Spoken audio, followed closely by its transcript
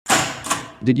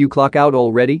Did you clock out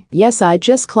already? Yes, I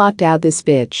just clocked out this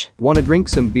bitch. Wanna drink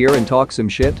some beer and talk some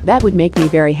shit? That would make me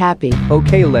very happy.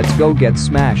 Okay, let's go get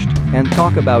smashed and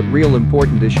talk about real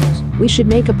important issues. We should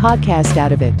make a podcast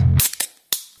out of it.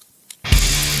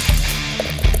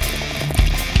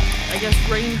 I guess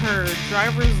bringing her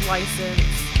driver's license,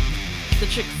 the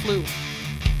chick flew,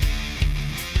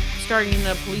 starting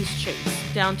a police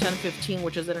chase down 1015,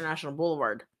 which is International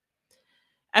Boulevard.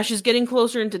 As she's getting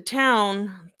closer into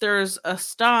town, there's a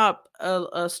stoplight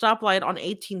on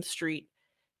 18th Street,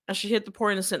 and she hit the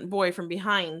poor innocent boy from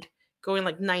behind, going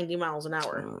like 90 miles an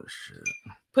hour. Oh shit!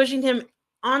 Pushing him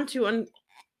onto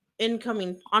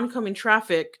oncoming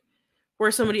traffic,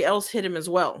 where somebody else hit him as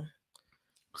well.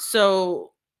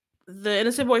 So the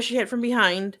innocent boy she hit from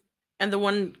behind and the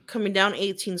one coming down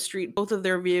 18th Street, both of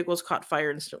their vehicles caught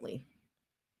fire instantly.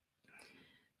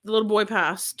 The little boy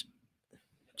passed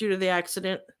due to the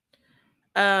accident.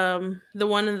 The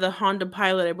one in the Honda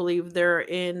Pilot, I believe, they're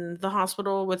in the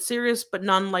hospital with serious but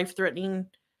non-life-threatening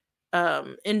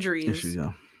injuries. There she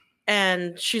go.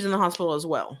 And she's in the hospital as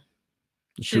well.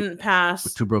 She didn't pass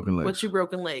with two broken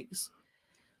legs.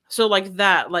 So like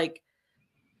that, like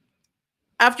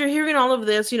after hearing all of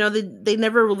this, they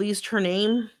never released her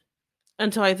name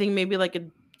until I think maybe like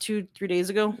 2-3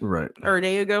 days ago. Right. Or a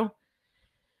day ago.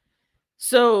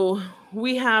 So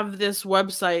we have this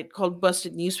website called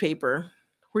Busted Newspaper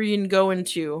where you can go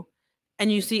into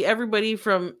and you see everybody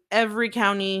from every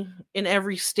county in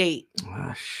every state.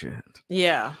 Ah, shit.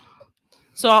 Yeah.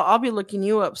 So I'll be looking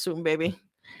you up soon, baby.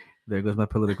 There goes my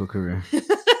political career.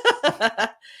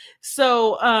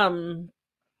 So,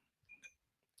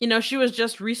 she was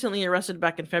just recently arrested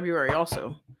back in February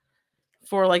also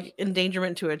for like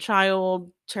endangerment to a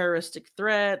child, terroristic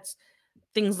threats,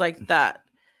 things like that.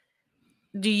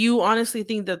 Do you honestly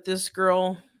think that this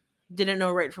girl didn't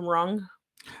know right from wrong?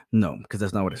 No, because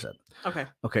that's not what I said.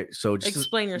 Okay. So just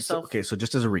explain yourself. So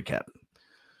just as a recap.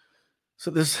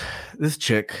 So this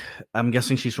chick, I'm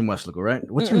guessing she's from Westlaco, right?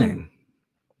 What's her name?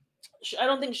 I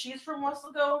don't think she's from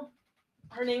Westlaco.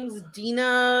 Her name's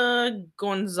Dina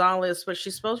Gonzalez, but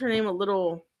she spells her name a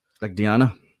little like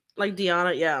Diana. Like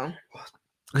Diana, yeah.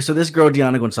 Okay, so this girl,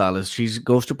 Diana Gonzalez, she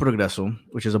goes to Progreso,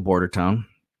 which is a border town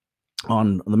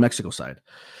on the Mexico side,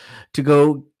 to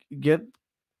go get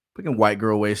freaking white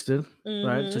girl wasted,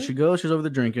 right? So she goes, she's over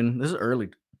there drinking. This is early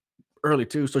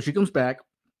too. So she comes back,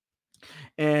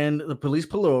 and the police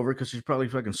pull her over because she's probably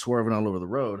fucking swerving all over the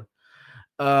road.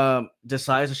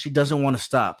 Decides that she doesn't want to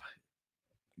stop.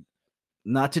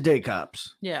 Not today,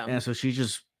 cops. Yeah. And so she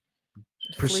just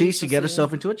proceeds to get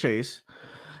herself into a chase.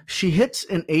 She hits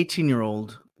an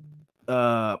 18-year-old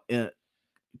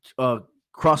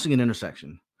crossing an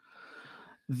intersection.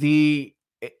 The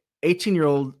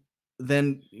 18-year-old,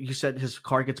 then you said his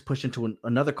car gets pushed into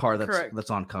another car that's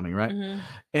oncoming, right? Mm-hmm.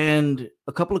 And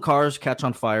a couple of cars catch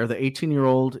on fire. The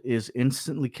 18-year-old is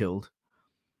instantly killed.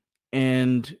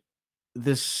 And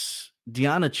this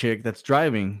Diana chick that's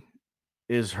driving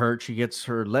is hurt. She gets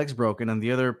her legs broken, and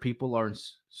the other people are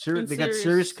they got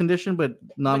serious condition, but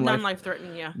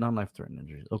non-life-threatening, yeah. Non-life-threatening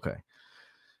injuries. Okay.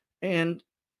 And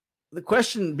the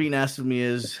question being asked of me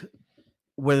is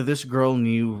whether this girl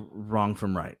knew wrong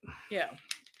from right. Yeah.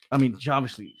 I mean, she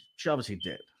obviously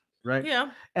did, right?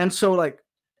 Yeah. And so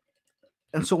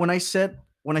when I say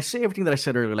everything that I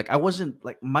said earlier, like I wasn't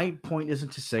like, my point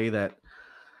isn't to say that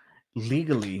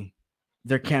legally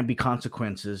there can't be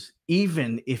consequences,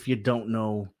 even if you don't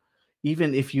know,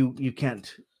 even if you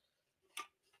can't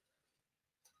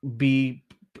be,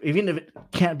 even if it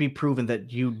can't be proven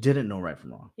that you didn't know right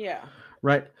from wrong. Yeah.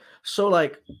 Right. So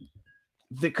like,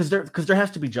 because there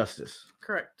has to be justice.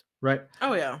 Correct. Right.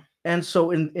 Oh yeah. And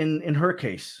so in her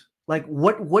case, like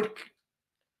what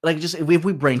like just if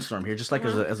we brainstorm here, just like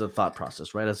as a thought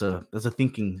process, right? As a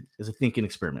thinking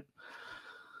experiment.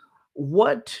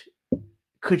 What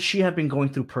could she have been going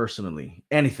through personally?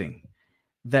 Anything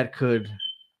that could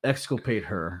exculpate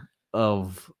her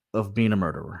of being a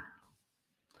murderer?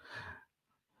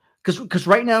 Because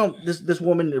right now this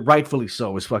woman, rightfully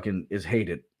so, is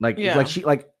hated.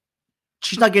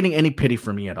 She's not getting any pity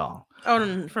from me at all.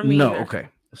 Oh, from me no. either. Okay.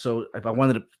 So if I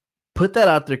wanted to put that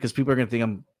out there, because people are gonna think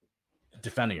I'm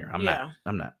defending her. I'm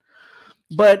not.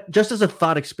 But just as a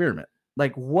thought experiment,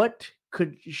 like what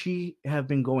could she have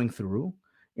been going through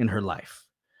in her life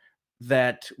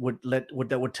that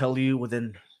would tell you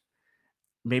within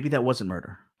maybe that wasn't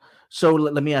murder? So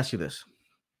let me ask you this.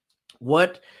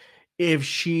 What if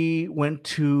she went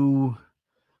to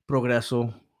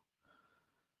Progreso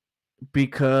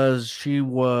because she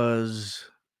was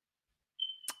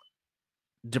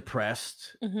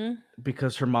depressed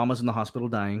because her mom was in the hospital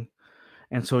dying,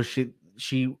 and so she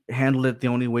she handled it the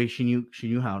only way she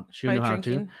knew how By to.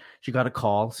 drinking. She got a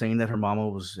call saying that her mama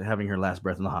was having her last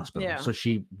breath in the hospital. Yeah. So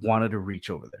she wanted to reach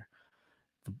over there.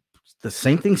 The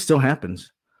same thing still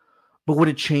happens. But would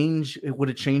it change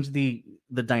the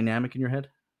dynamic in your head?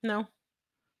 No,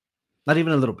 Not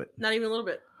even a little bit. not even a little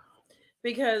bit.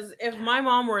 Because if my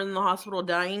mom were in the hospital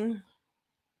dying,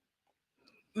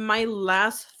 my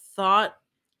last thought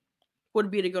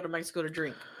would be to go to Mexico to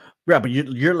drink. Yeah, but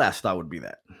your last thought would be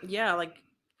that. Yeah, like,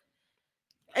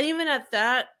 and even at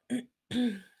that,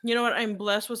 you know what? I'm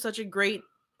blessed with such a great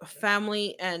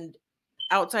family and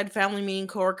outside family, meaning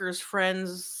coworkers,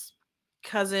 friends,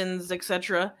 cousins,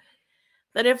 etc.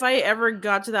 That if I ever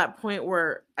got to that point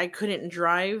where I couldn't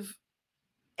drive,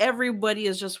 everybody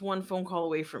is just one phone call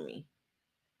away from me.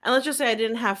 And let's just say I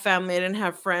didn't have family, I didn't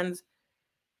have friends.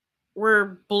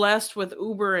 We're blessed with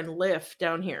Uber and Lyft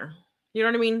down here. You know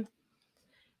what I mean?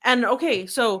 And okay,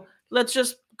 so let's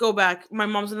just go back. My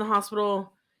mom's in the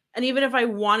hospital. And even if I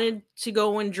wanted to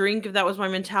go and drink, if that was my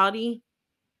mentality,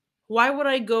 why would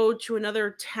I go to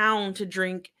another town to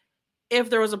drink if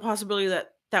there was a possibility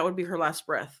that that would be her last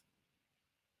breath?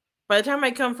 By the time I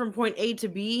come from point A to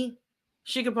B,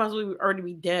 she could possibly already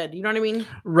be dead. You know what I mean?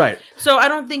 Right. So I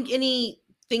don't think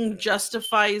anything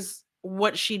justifies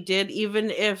what she did,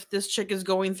 even if this chick is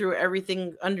going through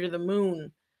everything under the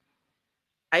moon.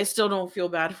 I still don't feel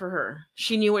bad for her.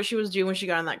 She knew what she was doing when she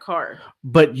got in that car.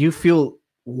 But you feel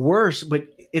worse, but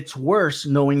it's worse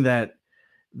knowing that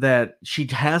she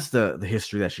has the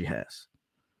history that she has.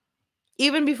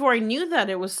 Even before I knew that,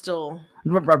 it was still.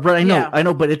 But I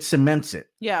know, but it cements it.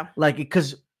 Yeah. Like,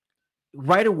 because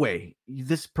right away,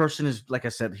 this person is, like I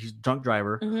said, he's a drunk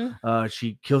driver. Mm-hmm.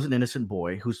 She kills an innocent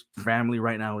boy whose family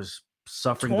right now is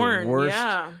suffering Torn, the worst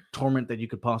yeah. torment that you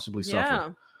could possibly suffer. Yeah.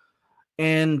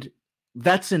 And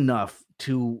that's enough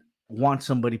to want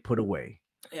somebody put away.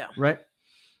 Yeah. Right?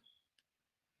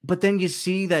 But then you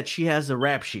see that she has a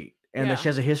rap sheet and that she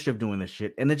has a history of doing this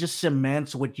shit. And it just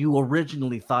cements what you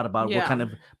originally thought about what kind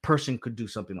of person could do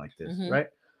something like this. Mm-hmm. Right?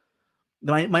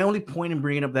 My only point in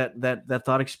bringing up that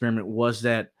thought experiment was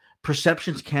that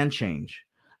perceptions can change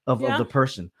of the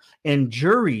person. And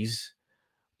juries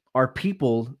are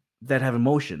people that have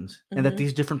emotions and that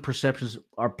these different perceptions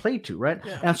are played to, right?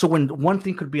 Yeah. And so when one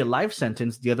thing could be a life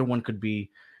sentence, the other one could be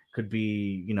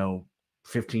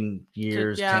 15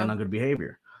 years, 10 on good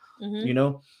behavior.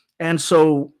 Mm-hmm. And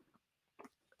so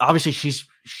obviously she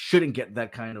shouldn't get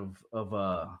that kind of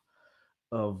a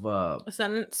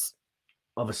sentence,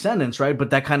 right? But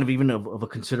that kind of even of a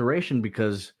consideration,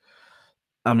 because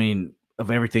I mean, of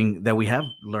everything that we have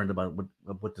learned about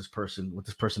what this person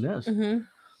is. Mm-hmm.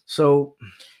 So,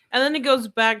 and then it goes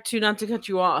back to, not to cut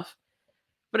you off,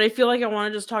 but I feel like I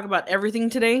want to just talk about everything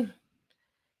today.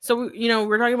 So,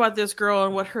 we're talking about this girl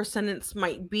and what her sentence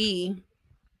might be.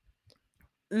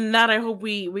 And that I hope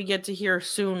we get to hear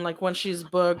soon, like once she's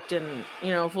booked and,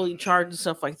 fully charged and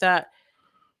stuff like that.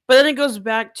 But then it goes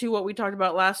back to what we talked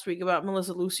about last week about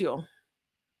Melissa Lucio.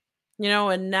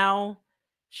 And now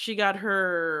she got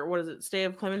her, what is it, stay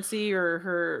of clemency or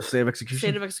her state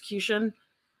of execution.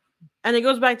 And it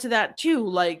goes back to that too.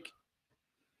 Like,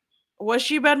 was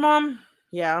she a bad mom?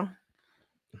 Yeah.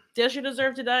 Does she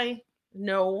deserve to die?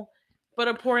 No. But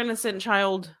a poor innocent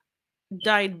child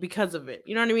died because of it.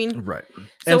 You know what I mean? Right.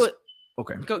 So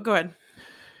okay. Go ahead.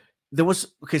 There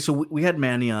was so we had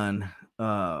Manny on.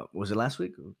 Was it last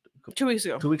week? 2 weeks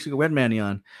ago. 2 weeks ago, we had Manny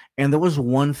on, and there was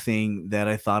one thing that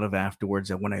I thought of afterwards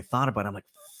that when I thought about it, I'm like,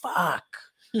 fuck.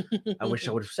 I wish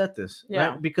I would have said this. Yeah.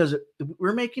 Right? Because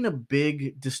we're making a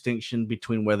big distinction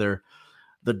between whether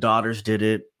the daughters did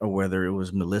it or whether it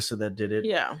was Melissa that did it.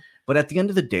 Yeah. But at the end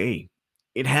of the day,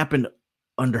 it happened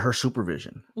under her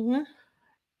supervision. Mm-hmm.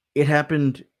 It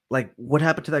happened, like what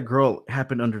happened to that girl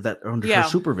happened under her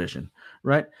supervision,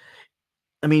 right?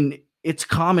 I mean, it's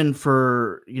common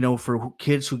for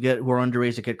kids who are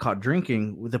underage that get caught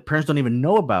drinking. The parents don't even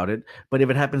know about it, but if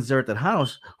it happens there at that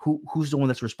house, who's the one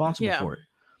that's responsible for it?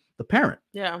 The parent.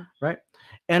 Yeah. Right.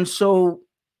 And so,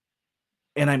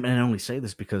 and I only say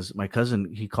this because my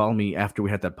cousin, he called me after we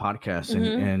had that podcast,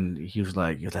 and he was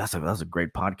like, "That's a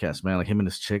great podcast, man." Like him and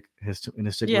his chick had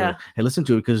listened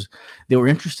to it because they were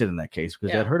interested in that case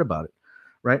because they had heard about it.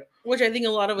 Right. Which I think a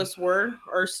lot of us were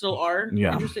or still are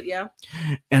interested. Yeah.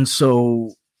 And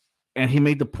so, and he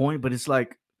made the point, but it's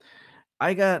like,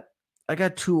 I got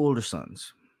 2 older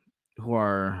sons who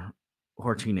are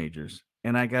teenagers,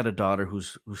 and I got a daughter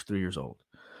who's 3 years old.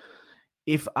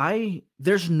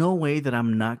 There's no way that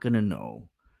I'm not going to know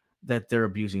that they're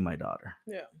abusing my daughter.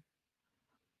 Yeah.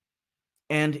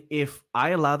 And if I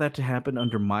allow that to happen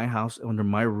under my house, under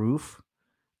my roof,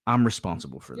 I'm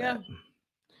responsible for that.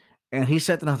 And he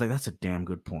said that, I was like, that's a damn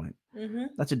good point. Mm-hmm.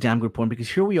 That's a damn good point, because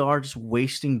here we are just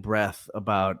wasting breath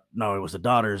about, no, it was the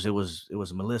daughters, it was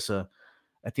Melissa.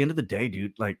 At the end of the day,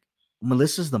 dude, like,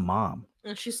 Melissa's the mom.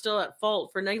 And she's still at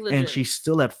fault for negligence. And she's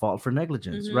still at fault for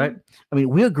negligence, Mhm. right? I mean,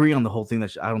 we agree on the whole thing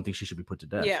that I don't think she should be put to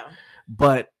death. Yeah.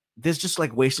 But there's just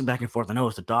like wasting back and forth. I know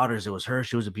it's the daughters, it was her,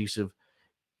 she was abusive.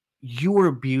 You were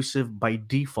abusive by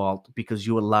default because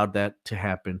you allowed that to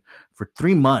happen for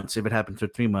 3 months. If it happened for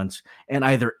 3 months, and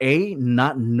either A,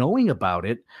 not knowing about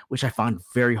it, which I found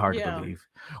very hard to believe,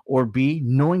 or B,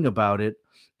 knowing about it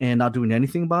and not doing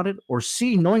anything about it, or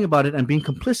C, knowing about it and being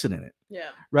complicit in it. Yeah.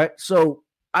 Right? So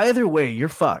either way, you're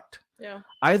fucked. Yeah.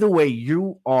 Either way,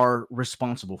 you are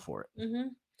responsible for it. Mm-hmm.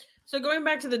 So going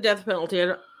back to the death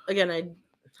penalty, again,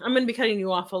 I'm going to be cutting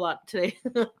you off a lot today.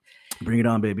 Bring it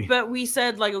on, baby. But we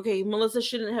said, like, okay, Melissa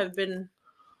shouldn't have been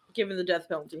given the death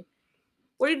penalty.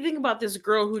 What do you think about this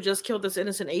girl who just killed this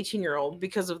innocent 18-year-old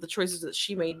because of the choices that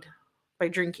she made by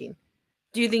drinking?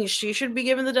 Do you think she should be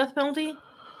given the death penalty?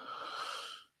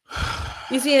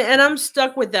 You see, and I'm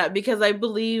stuck with that because I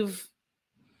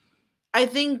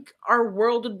think our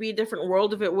world would be a different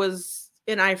world if it was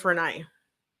an eye for an eye.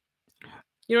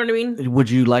 You know what I mean? Would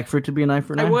you like for it to be an eye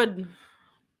for an eye? I would.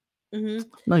 Mm-hmm.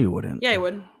 No, you wouldn't. Yeah, I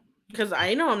would. Because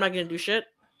I know I'm not going to do shit.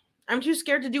 I'm too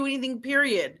scared to do anything,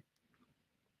 period.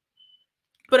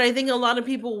 But I think a lot of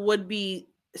people would be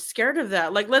scared of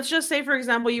that. Like, let's just say, for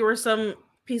example, you were some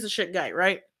piece of shit guy,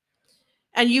 right?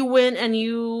 And you went and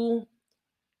you,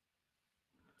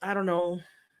 I don't know,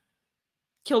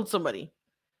 killed somebody.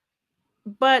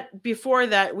 But before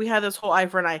that, we had this whole eye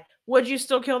for an eye. Would you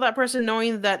still kill that person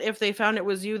knowing that if they found it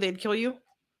was you, they'd kill you?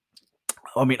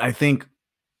 I mean, I think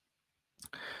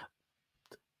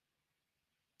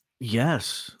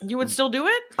yes. You would still do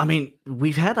it? I mean,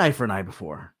 we've had eye for an eye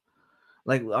before.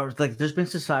 Like there's been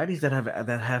societies that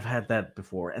have had that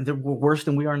before, and they're worse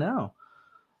than we are now.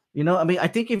 You know, I mean, I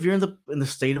think if you're in the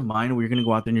state of mind where you're going to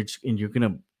go out there and you're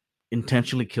going to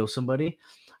intentionally kill somebody,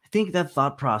 I think that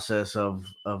thought process of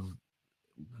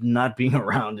not being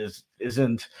around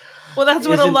isn't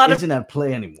at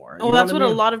play anymore. Well, that's what a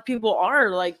lot of people are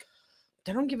like.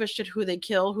 They don't give a shit who they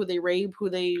kill, who they rape, who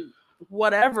they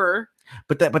whatever.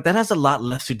 But that has a lot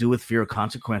less to do with fear of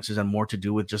consequences and more to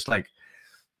do with just like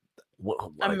what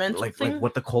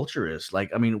the culture is.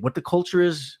 Like, I mean, what the culture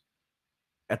is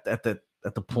at the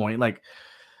point. Like,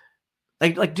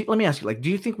 let me ask you. Like,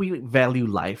 do you think we value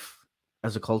life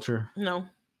as a culture? No.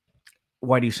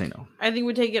 Why do you say no? I think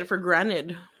we take it for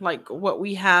granted. Like what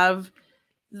we have,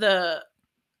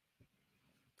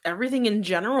 everything in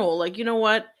general. Like, you know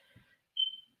what?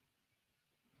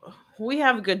 We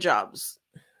have good jobs.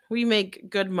 We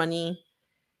make good money.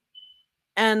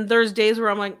 And there's days where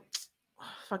I'm like,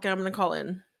 fuck it, I'm going to call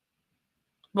in.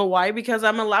 But why? Because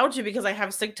I'm allowed to, because I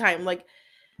have sick time. Like,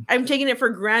 I'm taking it for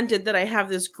granted that I have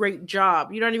this great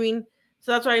job. You know what I mean?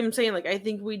 So that's why I'm saying, like, I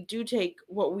think we do take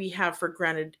what we have for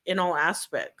granted in all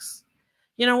aspects.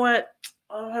 You know what?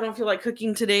 Oh, I don't feel like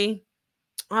cooking today.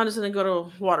 I'm just going to go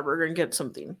to Whataburger and get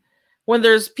something. When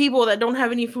there's people that don't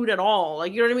have any food at all.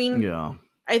 Like, you know what I mean? Yeah.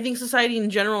 I think society in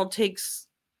general takes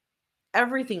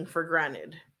everything for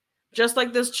granted. Just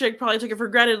like this chick probably took it for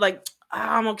granted. Like,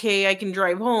 I'm okay. I can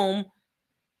drive home.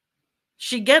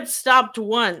 She gets stopped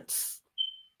once.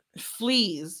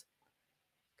 Flees.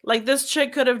 Like, this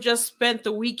chick could have just spent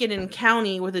the weekend in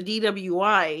county with a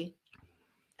DWI,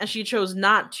 and she chose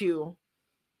not to.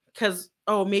 Because,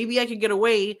 maybe I could get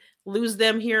away, lose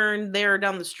them here and there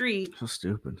down the street. So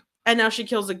stupid. And now she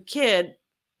kills a kid,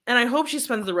 and I hope she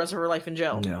spends the rest of her life in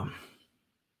jail. Yeah.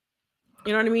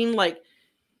 You know what I mean? Like,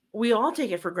 we all take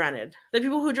it for granted. The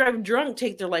people who drive drunk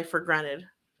take their life for granted.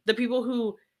 The people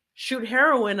who shoot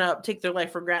heroin up take their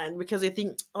life for granted because they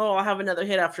think, I'll have another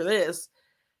hit after this.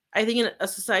 I think a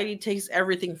society takes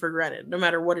everything for granted, no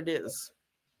matter what it is.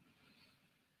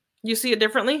 You see it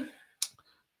differently?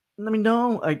 I mean,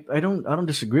 no, I don't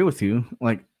disagree with you.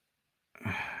 Like,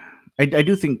 I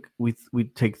do think we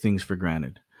take things for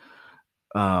granted.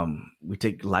 We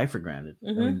take life for granted.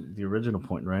 Mm-hmm. I mean, the original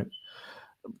point, right?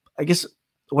 I guess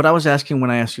what I was asking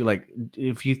when I asked you, like,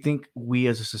 if you think we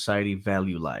as a society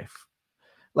value life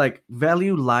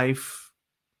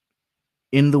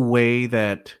in the way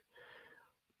that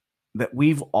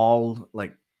we've all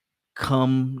like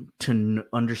come to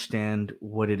understand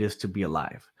what it is to be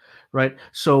alive, right?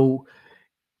 So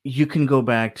you can go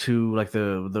back to like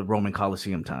the Roman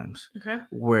Colosseum times, Okay.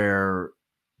 where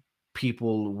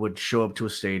people would show up to a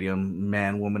stadium,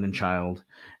 man, woman, and child,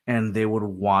 and they would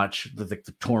watch the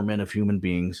torment of human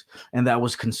beings, and that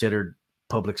was considered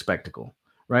public spectacle,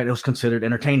 right? It was considered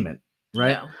entertainment.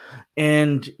 right? Yeah.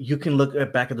 And you can look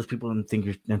back at those people and think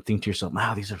to yourself,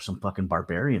 wow, these are some fucking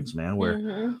barbarians, man.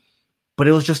 Mm-hmm. But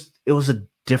it was a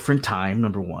different time,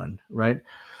 number one, right?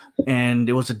 And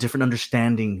it was a different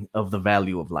understanding of the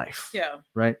value of life. Yeah.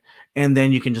 Right. And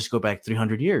then you can just go back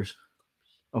 300 years.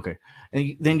 Okay.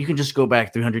 And then you can just go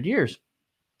back 300 years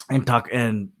and talk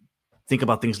and think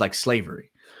about things like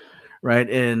slavery. Right.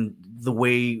 And the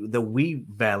way that we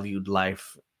valued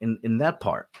life in that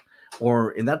part,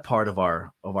 or in that part of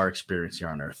our experience here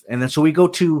on earth. And then so we go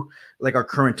to like our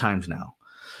current times now,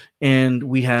 and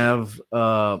we have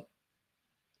an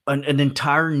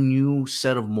entire new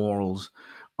set of morals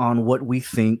on what we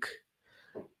think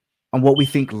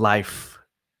life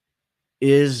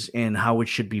is, and how it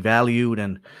should be valued,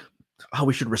 and how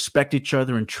we should respect each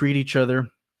other and treat each other.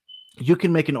 You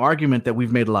can make an argument that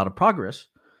we've made a lot of progress,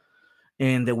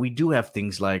 and that we do have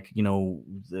things like,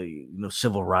 the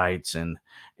civil rights, and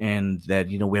that,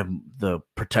 we have the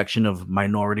protection of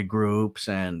minority groups,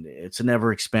 and it's an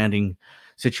ever expanding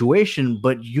situation.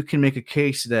 But you can make a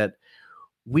case that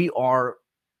we are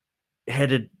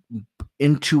headed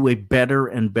into a better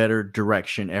and better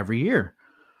direction every year,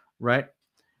 right?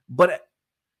 But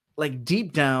like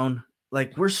deep down,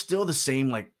 like we're still the same,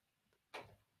 like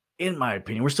in my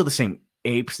opinion, we're still the same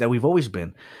apes that we've always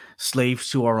been,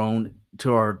 slaves to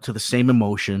to the same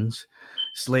emotions,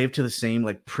 slave to the same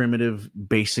like primitive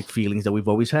basic feelings that we've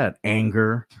always had: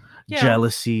 anger,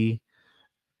 jealousy.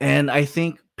 And I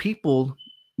think people,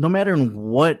 no matter in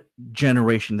what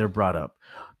generation they're brought up,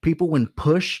 people, when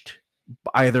pushed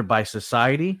either by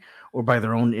society or by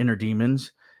their own inner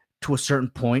demons to a certain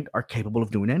point, are capable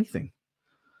of doing anything.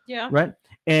 Yeah. Right.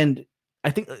 And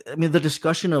I mean, the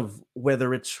discussion of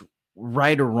whether it's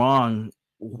right or wrong,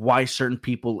 why certain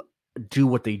people do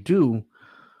what they do,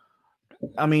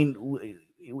 I mean,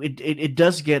 it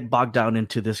does get bogged down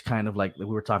into this kind of like we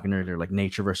were talking earlier, like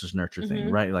nature versus nurture thing,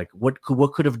 right? Like what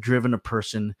could have driven a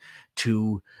person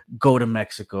to go to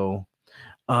Mexico,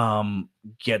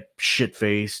 get shit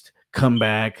faced, come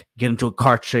back, get into a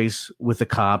car chase with the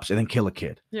cops, and then kill a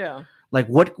kid? Yeah. Like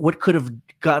what could have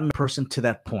gotten a person to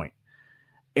that point?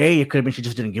 It could have been she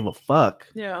just didn't give a fuck.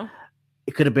 Yeah.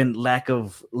 It could have been lack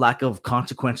of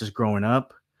consequences growing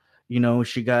up.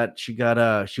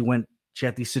 She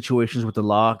had these situations with the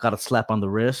law, got a slap on the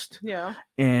wrist. Yeah.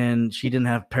 And she didn't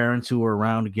have parents who were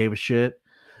around who gave a shit.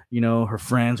 Her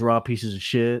friends were all pieces of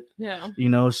shit. Yeah.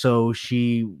 So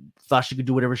she thought she could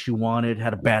do whatever she wanted,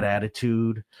 had a bad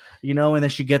attitude, and then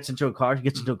she gets into a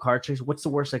car chase. What's the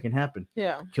worst that can happen?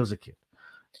 Yeah. Kills a kid.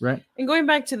 Right. And going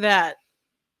back to that,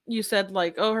 you said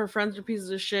like, oh, her friends are pieces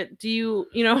of shit. Do you,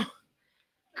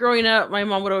 growing up, my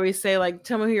mom would always say, like,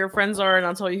 tell me who your friends are and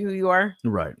I'll tell you who you are.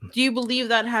 Right. Do you believe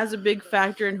that has a big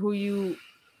factor in who you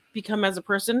become as a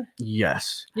person?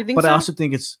 Yes. You think but so? I also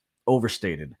think it's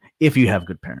overstated if you have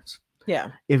good parents.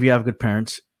 Yeah. If you have good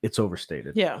parents, it's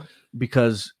overstated. Yeah.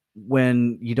 Because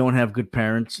when you don't have good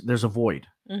parents, there's a void.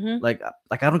 Mm-hmm. Like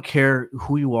I don't care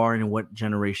who you are and what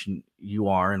generation you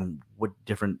are and what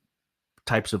different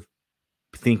types of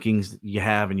thinkings you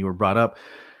have and you were brought up.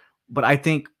 But I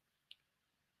think,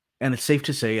 and it's safe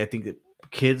to say, I think that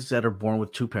kids that are born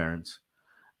with two parents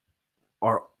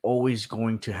are always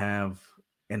going to have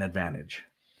an advantage.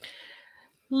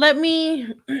 Let me.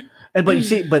 But you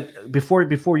see, but before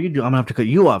you do, I'm gonna have to cut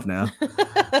you off now.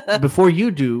 Before you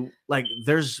do, like,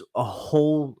 there's a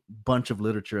whole bunch of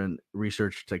literature and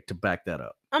research to back that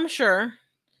up. I'm sure,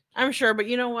 but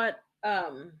you know what?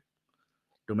 Don't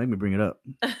make me bring it up.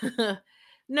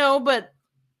 No, but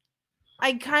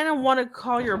I kind of want to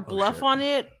call your bluff on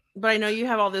it. But I know you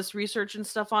have all this research and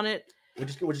stuff on it. Well,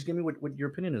 just give me what your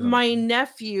opinion is. My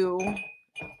nephew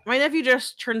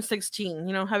just turned 16.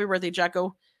 Happy birthday,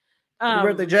 Jacko. Happy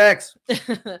birthday, Jax.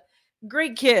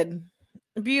 Great kid,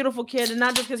 beautiful kid, and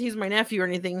not just because he's my nephew or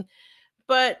anything,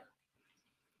 but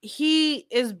he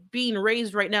is being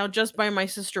raised right now just by my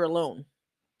sister alone.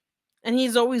 And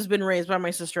he's always been raised by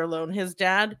my sister alone. His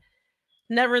dad,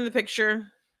 never in the picture.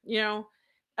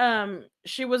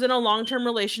 She was in a long-term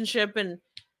relationship, and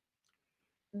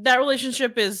that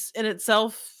relationship is in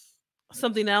itself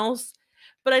something else.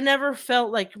 But I never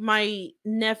felt like my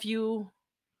nephew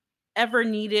ever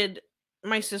needed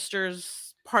my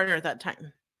sister's partner at that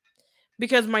time,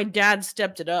 because my dad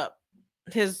stepped it up.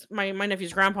 My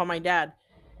nephew's grandpa, my dad.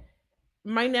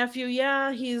 My nephew,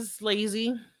 yeah, he's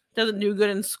lazy, doesn't do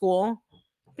good in school,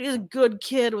 but he's a good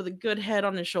kid with a good head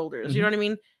on his shoulders. Mm-hmm. You know what I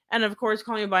mean? And of course,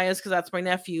 call me biased because that's my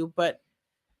nephew, but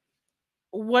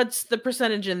what's the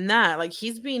percentage in that? Like,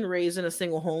 he's being raised in a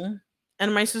single home,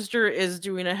 and my sister is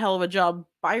doing a hell of a job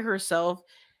by herself.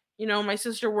 My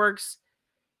sister works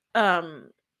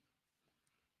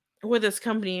with this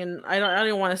company, and I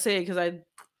don't want to say it because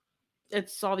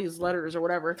it's all these letters or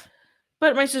whatever.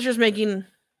 But my sister's making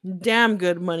damn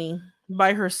good money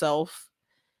by herself,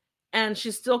 and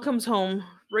she still comes home,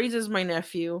 raises my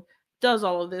nephew, does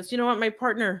all of this. You know what? My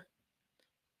partner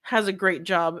has a great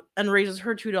job and raises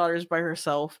her two daughters by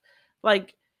herself.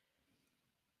 Like,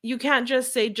 you can't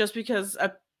just say just because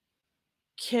a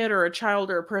kid or a child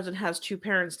or a person has two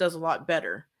parents does a lot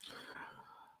better.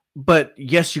 But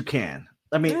yes, you can.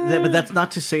 I mean, but that's Mm.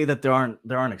 not to say that there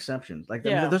aren't exceptions. Like, I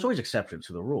Yeah. mean, there's always exceptions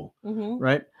to the rule, Mhm.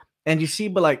 right? And you see,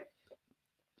 but like,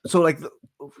 so like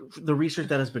the research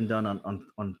that has been done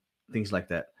on things like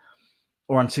that,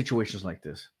 or on situations like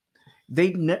this,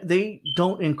 they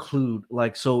don't include,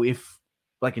 like, so if,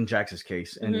 like in Jax's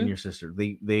case and in Mhm. your sister,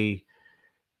 they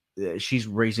she's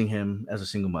raising him as a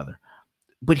single mother,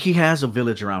 but he has a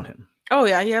village around him. Oh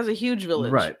yeah, he has a huge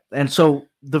village. Right. And so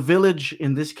the village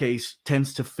in this case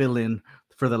tends to fill in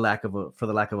for the lack of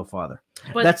a father.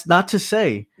 But That's not to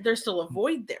say there's still a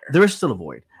void there. there is still a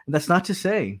void. And that's not to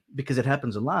say, because it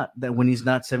happens a lot, that when he's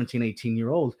not 17,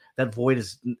 18-year-old, that void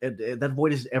is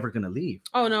ever going to leave.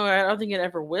 Oh no, I don't think it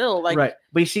ever will. Like, right.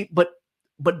 But you see,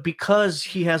 but because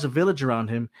he has a village around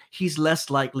him, he's less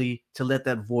likely to let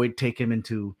that void take him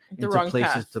into wrong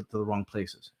places, path. to the wrong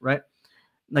places, right?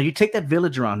 Now you take that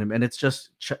village around him, and it's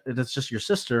just your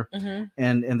sister Mhm.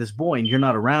 and this boy, and you're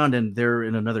not around, and they're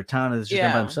in another town, and it's just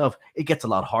him by Yeah. himself. It gets a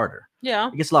lot harder. Yeah.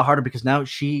 It gets a lot harder because now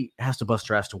she has to bust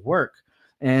her ass to work,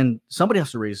 and somebody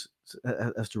has to raise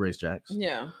Jax,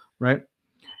 Yeah. right?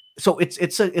 So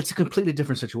it's a completely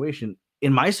different situation.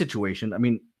 In my situation, I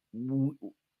mean,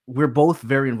 we're both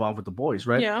very involved with the boys,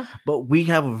 right? Yeah. But we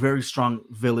have a very strong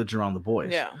village around the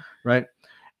boys, Yeah. right?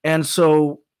 And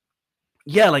so,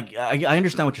 yeah, like I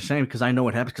understand what you're saying, because I know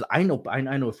what happens, because I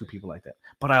know a few people like that,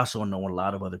 but I also know a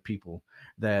lot of other people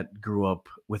that grew up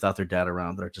without their dad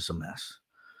around that are just a mess.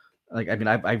 Like, I mean,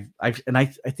 I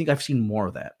think I've seen more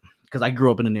of that, because I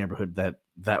grew up in a neighborhood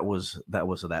that was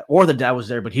that, or the dad was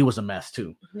there, but he was a mess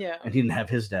too, Yeah. and he didn't have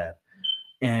his dad,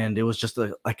 and it was just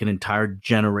like an entire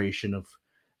generation of,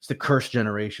 it's the cursed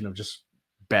generation of just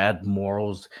bad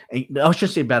morals. And I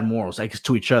shouldn't say bad morals, I guess,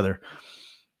 to each other.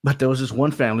 But there was this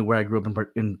one family where I grew up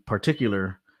in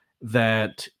particular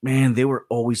that, man, they were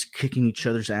always kicking each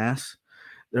other's ass.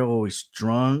 They're always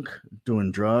drunk,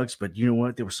 doing drugs. But you know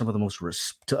what? They were some of the most,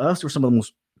 to us, they were some of the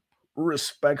most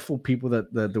respectful people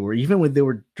that they were, even when they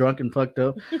were drunk and fucked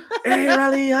up. Hey,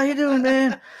 Riley, how you doing,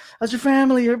 man? How's your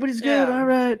family? Everybody's good. Yeah. All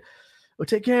right. Well,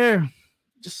 take care.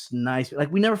 Just nice.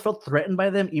 Like, we never felt threatened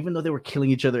by them, even though they were killing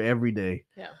each other every day.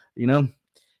 Yeah. You know?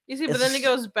 You see, but then it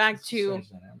goes back to, It's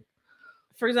dynamic.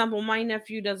 for example, my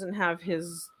nephew doesn't have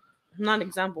his, not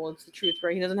example, it's the truth,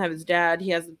 right? He doesn't have his dad. He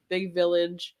has a big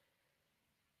village.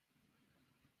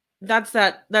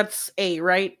 That's A,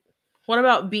 right? What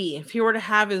about B? If he were to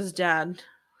have his dad,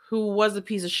 who was a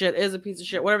piece of shit, is a piece of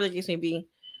shit, whatever the case may be,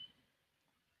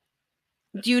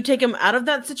 do you take him out of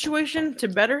that situation to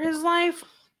better his life?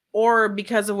 Or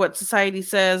because of what society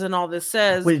says and all this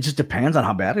says? Well, it just depends on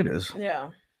how bad it is. Yeah.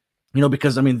 You know,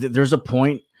 because I mean, there's a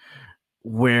point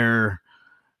where,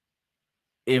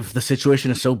 if the situation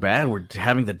is so bad, we're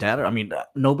having the data. I mean,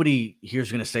 nobody here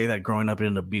is going to say that growing up in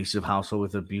an abusive household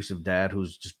with an abusive dad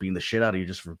who's just beating the shit out of you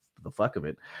just for the fuck of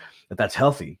it, that's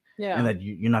healthy. Yeah. And that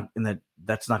you're not, and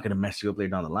that's not going to mess you up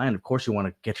later down the line. Of course, you want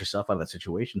to get yourself out of that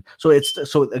situation. So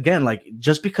again, like,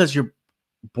 just because you're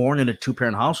born in a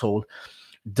 2-parent household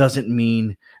doesn't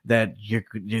mean that you're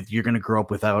going to grow up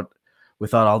without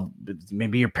all.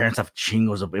 Maybe your parents have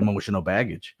chingos of emotional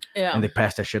baggage, Yeah. and they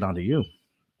pass that shit on to you.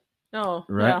 Oh,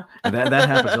 Right. yeah. And that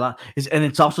happens a lot. And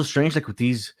it's also strange, like with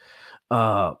these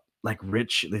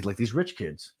these rich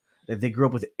kids, that they grew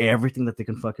up with everything that they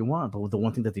can fucking want, but the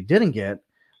one thing that they didn't get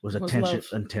was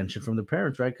attention from their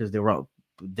parents, right? Because they were all,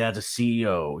 dad's a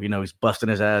CEO, you know, he's busting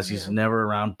his ass, he's never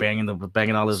around banging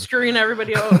all his, screwing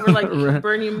everybody over like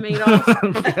Bernie Madoff.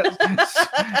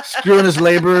 screwing his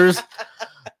laborers.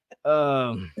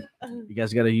 You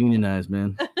guys got to unionize,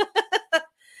 man.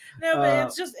 No,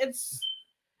 but it's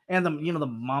and the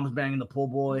mom's banging the pool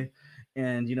boy,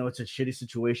 and it's a shitty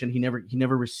situation. He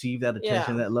never received that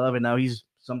attention, that love, and now he's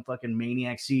some fucking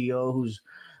maniac CEO whose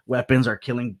weapons are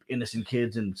killing innocent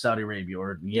kids in Saudi Arabia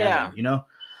or Yemen, you know.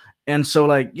 And so,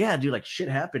 like, yeah, dude, like, shit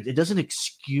happens. It doesn't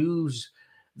excuse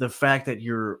the fact that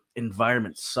your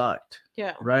environment sucked,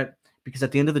 right? Because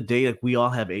at the end of the day, like, we all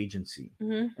have agency,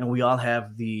 and we all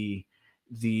have the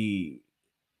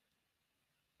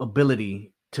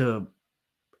ability to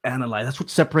analyze. That's what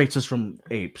separates us from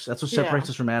apes. That's what separates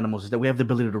us from animals, is that we have the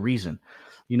ability to reason,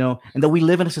 and that we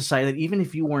live in a society that, even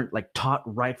if you weren't, like, taught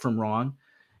right from wrong,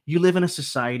 you live in a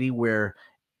society where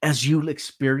as you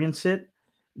experience it,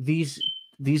 these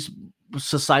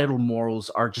societal morals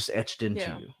are just etched into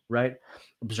Yeah. you, right?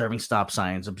 Observing stop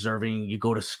signs, observing you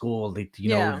go to school,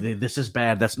 Yeah. this is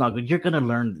bad, that's not good. You're gonna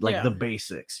learn like Yeah. the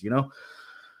basics,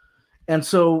 and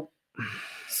so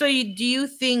So do you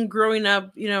think growing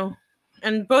up,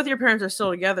 and both your parents are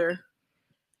still together,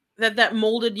 that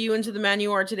molded you into the man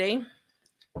you are today?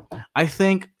 I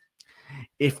think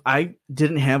if I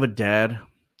didn't have a dad,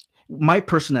 my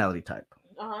personality type,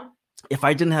 Uh-huh. if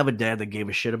I didn't have a dad that gave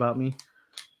a shit about me,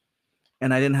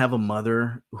 and I didn't have a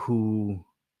mother who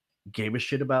gave a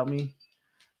shit about me,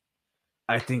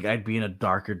 I think I'd be in a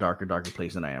darker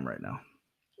place than I am right now.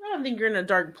 I don't think you're in a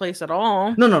dark place at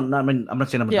all. No, I'm not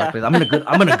saying I'm in a dark place. I'm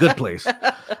in a good place.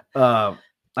 I'm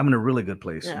in a really good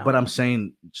place. Yeah. But I'm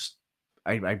saying just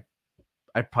I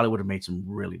probably would have made some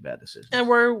really bad decisions. And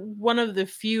we're one of the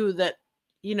few that,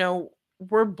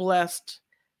 we're blessed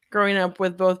growing up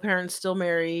with both parents still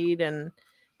married and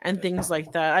things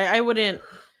like that. I wouldn't,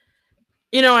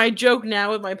 I joke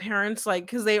now with my parents, like,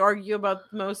 because they argue about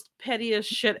the most pettiest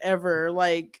shit ever.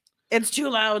 Like, it's too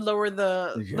loud, lower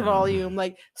the volume,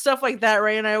 like stuff like that,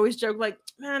 right? And I always joke, like,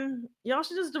 man, y'all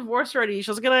should just divorce already.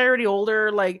 She's getting already older.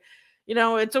 Like,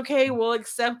 it's okay. We'll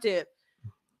accept it.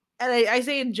 And I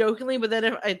say it jokingly, but then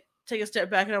if I take a step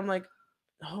back and I'm like,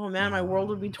 oh man, my world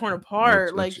would be torn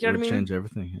apart. Like, you know what I mean? Change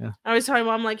everything. Yeah. I always tell my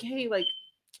mom, like, hey, like,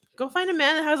 go find a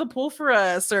man that has a pool for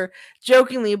us, or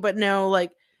jokingly, but no,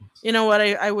 like, you know what?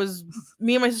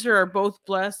 Me and my sister are both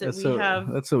blessed that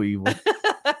that's so evil.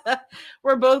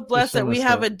 We're both blessed that we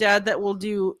have a dad that will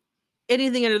do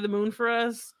anything under the moon for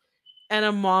us, and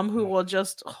a mom who will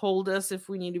just hold us if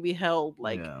we need to be held.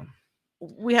 Like,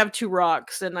 we have two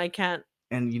rocks, and I can't.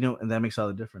 And and that makes all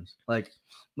the difference. Like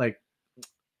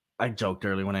I joked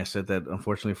earlier when I said that.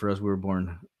 Unfortunately for us, we were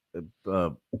born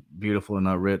beautiful and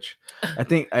not rich. I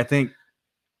think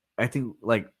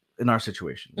like in our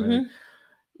situation, right? Mm-hmm.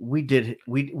 We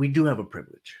do have a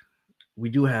privilege. We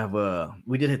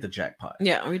did hit the jackpot.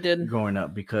 Yeah, we did growing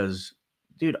up because,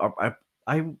 dude,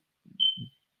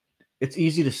 it's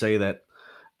easy to say that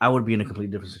I would be in a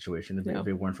completely different situation if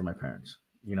it weren't for my parents.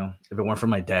 If it weren't for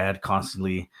my dad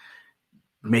constantly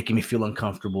making me feel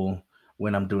uncomfortable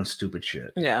when I'm doing stupid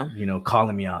shit. Yeah.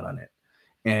 Calling me out on it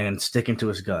and sticking to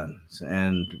his guns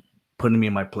and putting me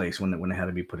in my place when it had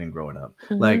to be put in growing up.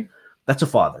 Mm-hmm. Like, that's a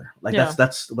father. Like,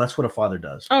 that's what a father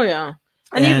does. Oh yeah.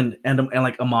 And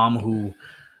like a mom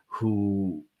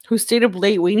who stayed up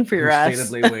late waiting for your ass.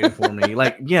 Stayed up late waiting for me.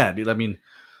 Like, yeah, dude. I mean,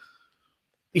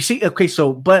 you see, okay,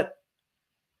 so but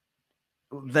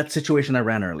that situation I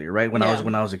ran earlier, right? When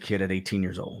I was a kid at 18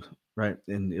 years old, right?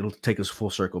 And it'll take us full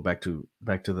circle back to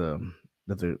the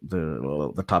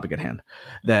topic at hand.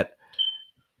 That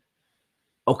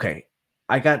okay,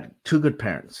 I got two good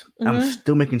parents. Mm-hmm. I'm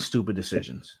still making stupid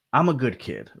decisions. I'm a good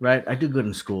kid, right? I do good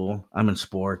in school. I'm in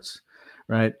sports,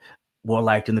 right? Well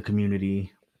liked in the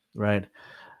community, right?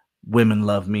 Women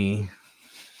love me.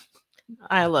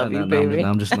 I love you, baby.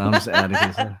 I'm just adding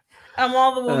this. I'm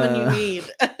all the woman you need.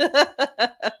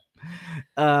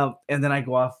 And then I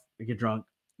go off, I get drunk,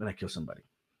 then I kill somebody.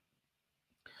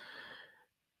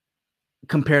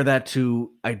 Compare that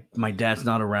to my dad's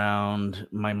not around,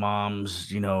 my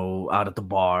mom's, out at the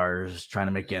bars trying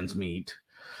to make ends meet,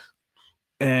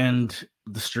 and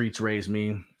the streets raise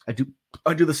me. I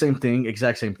do the same thing,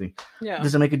 exact same thing. Yeah.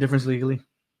 Does it make a difference legally?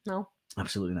 No.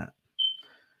 Absolutely not.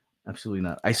 Absolutely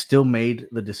not. I still made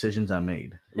the decisions I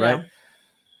made, right? Yeah.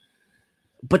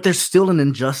 But there's still an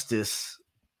injustice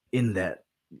in that.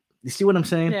 You see what I'm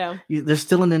saying? Yeah. There's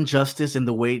still an injustice in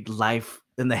the way life,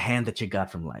 in the hand that you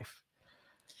got from life.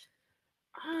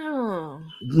 Oh.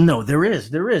 No, there is.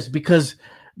 Because,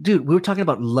 dude, we were talking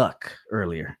about luck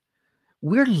earlier.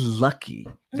 We're lucky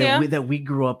that we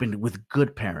grew up with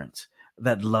good parents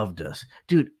that loved us.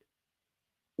 Dude,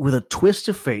 with a twist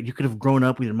of fate, you could have grown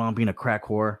up with your mom being a crack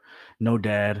whore, no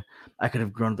dad. I could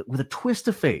have grown up with a twist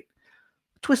of fate.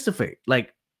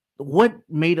 Like, what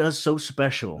made us so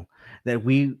special that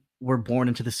we were born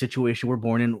into the situation we're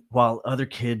born in, while other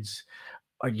kids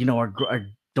are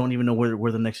don't even know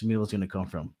where the next meal is going to come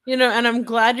from. And I'm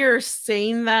glad you're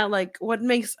saying that. Like, what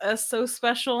makes us so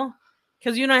special?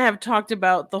 Because you and I have talked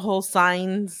about the whole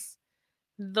signs,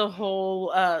 the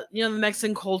whole the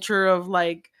Mexican culture of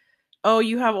like, oh,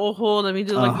 you have ojo, let me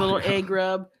do like a little egg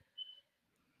rub.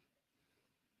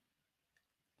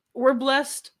 We're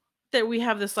blessed that we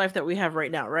have this life that we have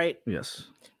right now, right? Yes.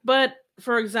 But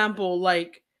for example,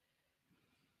 like,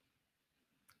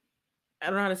 I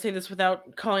don't know how to say this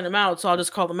without calling them out, so I'll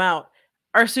just call them out.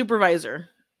 Our supervisor,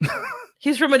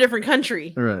 he's from a different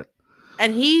country. Right.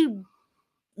 And he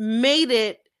made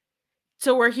it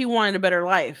to where he wanted a better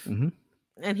life. Mm-hmm.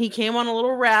 And he came on a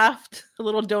little raft, a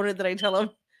little donut that I tell him,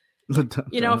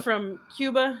 from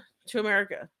Cuba to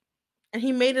America. And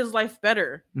he made his life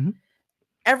better. Mhm.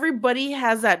 Everybody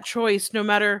has that choice, no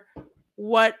matter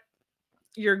what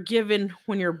you're given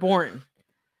when you're born.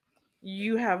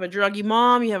 You have a druggy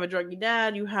mom, you have a druggy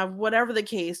dad, you have whatever the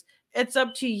case. It's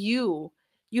up to you.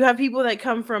 You have people that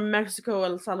come from Mexico,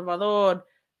 El Salvador,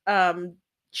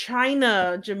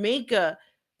 China, Jamaica,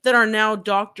 that are now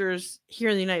doctors here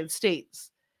in the United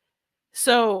States.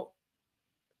 So,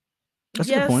 That's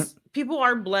a good point. people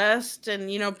are blessed, and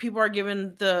people are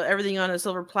given the everything on a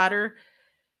silver platter.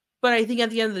 But I think at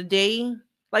the end of the day,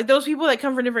 like those people that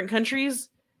come from different countries,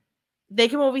 they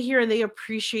come over here and they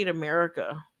appreciate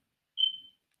America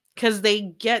because they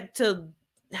get to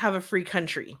have a free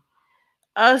country.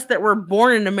 Us that were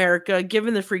born in America,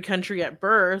 given the free country at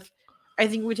birth, I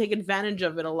think we take advantage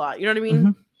of it a lot. You know what I mean?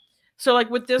 Mhm. So like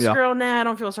with this Yeah. girl, I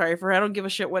don't feel sorry for her. I don't give a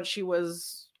shit what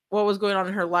was going on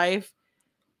in her life.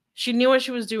 She knew what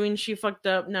she was doing. She fucked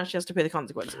up. Now she has to pay the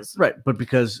consequences. Right, but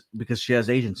because she has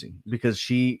agency, because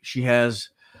she has.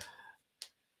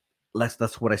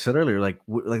 That's what I said earlier. Like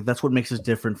that's what makes us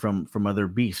different from other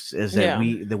beasts is that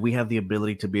we have the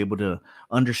ability to be able to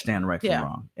understand right from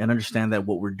wrong and understand that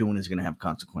what we're doing is going to have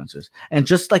consequences. And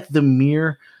just like the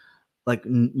mere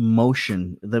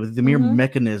motion, the mere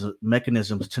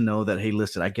mechanisms to know that, hey,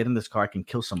 listen, I get in this car, I can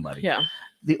kill somebody. Yeah.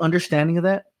 The understanding of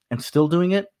that and still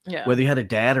doing it, Yeah. whether you had a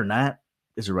dad or not,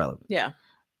 is irrelevant. Yeah.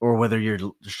 Or whether your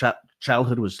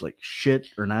childhood was like shit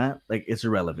or not, like it's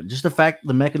irrelevant. Just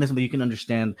the mechanism that you can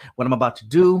understand what I'm about to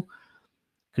do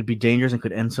could be dangerous and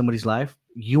could end somebody's life.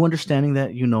 You understanding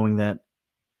that, you knowing that,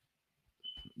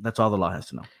 that's all the law has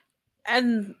to know.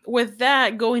 And with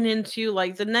that, going into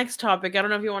like the next topic, I don't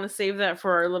know if you want to save that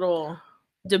for our little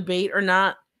debate or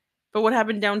not, but what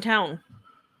happened downtown?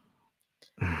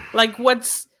 Like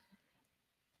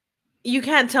you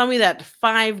can't tell me that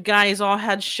 5 guys all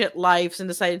had shit lives and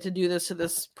decided to do this to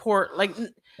this poor, like,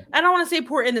 I don't want to say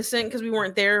poor innocent because we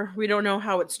weren't there. We don't know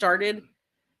how it started.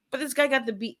 But this guy got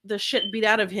the shit beat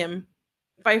out of him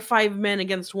by 5 men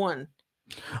against 1.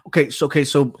 Okay,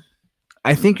 so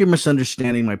I think you're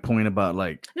misunderstanding my point about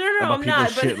like about I'm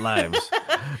people's shit lives.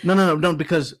 No,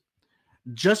 because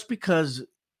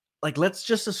like let's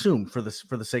just assume for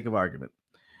the sake of argument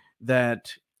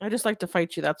that I just like to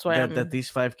fight you. That's why that these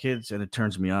 5 kids, and it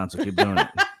turns me on, so keep doing it.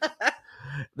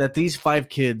 That these 5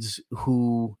 kids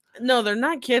who... No, they're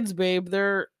not kids, babe.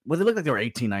 They look like they were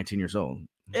 18, 19 years old.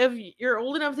 If you're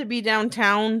old enough to be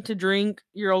downtown to drink,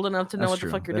 you're old enough to know what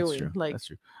the fuck you're doing. True. Like, that's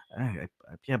true.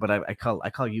 Yeah, but I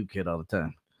call you kid all the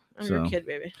time. I'm your kid,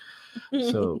 baby.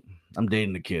 So I'm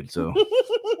dating a kid, so...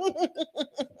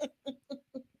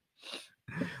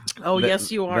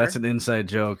 Yes, you are. That's an inside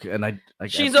joke, and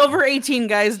she's over 18,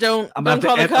 guys. Don't call the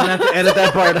cops. I'm gonna have to edit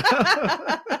that part.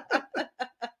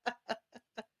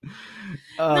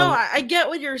 No, I get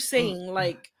what you're saying.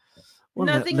 Like,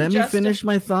 nothing. Let me finish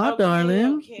my thought,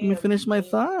 darling. Let me finish my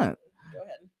thought. Go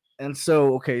ahead. And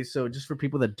so just for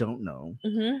people that don't know,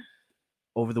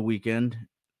 over the weekend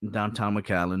in downtown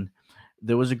McAllen,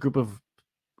 there was a group of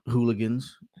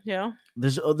hooligans. Yeah.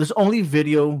 There's only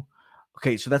video.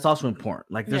 Okay, so that's also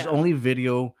important. Like, there's only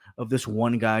video of this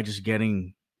one guy just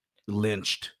getting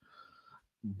lynched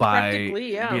by,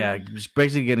 just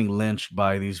basically getting lynched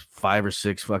by these 5 or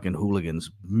 6 fucking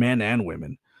hooligans, men and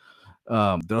women.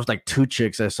 There was like 2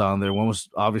 chicks I saw in there. One was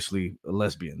obviously a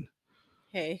lesbian.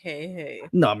 Hey.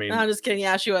 No, I mean, I'm just kidding.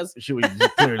 Yeah, she was. She was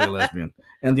clearly a lesbian,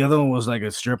 and the other one was like a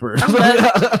stripper.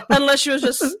 Unless she was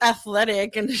just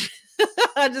athletic, and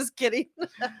I'm just kidding.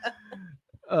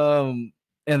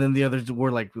 And then the others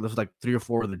were like, there was like 3 or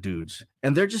 4 other dudes,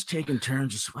 and they're just taking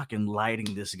turns, just fucking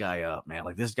lighting this guy up, man.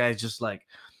 Like, this guy's just like,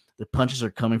 the punches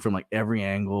are coming from like every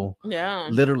angle,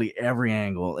 literally every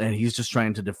angle, and he's just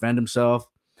trying to defend himself.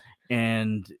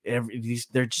 And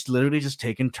they're just literally just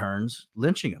taking turns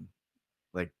lynching him,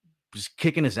 like just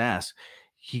kicking his ass.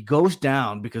 He goes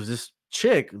down because this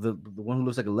chick, the one who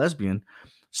looks like a lesbian,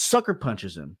 sucker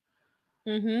punches him.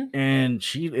 And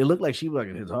it looked like she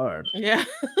fucking hit hard. Yeah.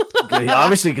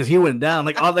 Obviously, because he went down.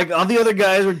 Like all the other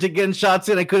guys were getting shots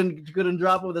in. I couldn't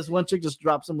drop him. This one chick just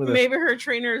drops him with it. Maybe her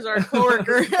trainer is our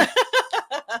coworker.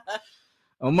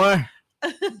 Omar. We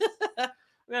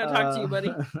gotta talk to you,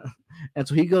 buddy. And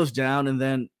so he goes down, and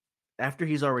then after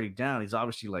he's already down, he's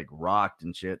obviously like rocked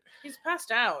and shit. He's passed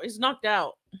out. He's knocked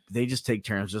out. They just take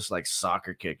turns just like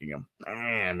soccer kicking him.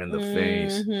 Bam, in the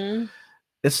face.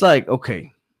 It's like,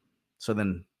 okay. So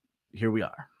then here we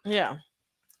are. Yeah.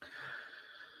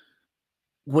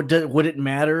 Would it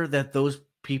matter that those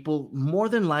people more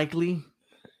than likely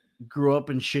grew up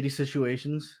in shitty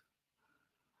situations?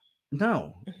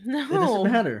 No, No. it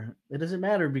doesn't matter. It doesn't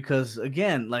matter because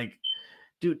again, like,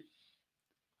 dude,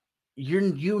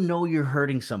 you're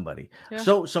hurting somebody. Yeah.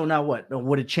 So now what?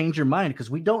 Would it change your mind? Because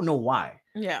we don't know why.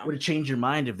 Yeah. Would it change your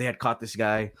mind if they had caught this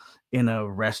guy in a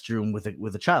restroom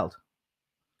with a child?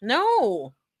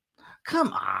 No.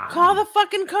 Come on. Call the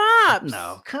fucking cops.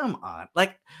 No, come on.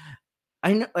 Like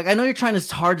I know you're trying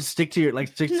to hard to stick to your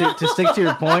stick to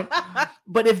your point.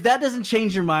 But if that doesn't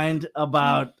change your mind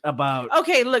about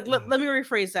Okay, look, let me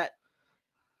rephrase that.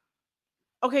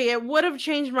 Okay, it would have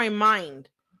changed my mind.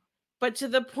 But to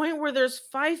the point where there's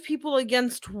 5 people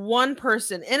against one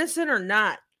person, innocent or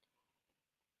not.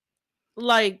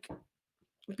 Like,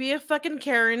 be a fucking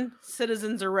Karen,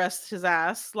 citizens arrest his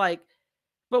ass. Like,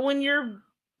 but when you're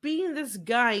beating this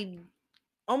guy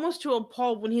almost to a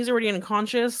pulp when he's already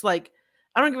unconscious, like,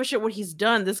 I don't give a shit what he's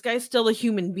done. This guy's still a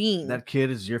human being. that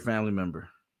kid is your family member.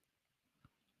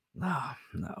 No,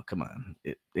 come on.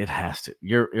 It has to.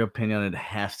 Your opinion on it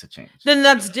has to change. Then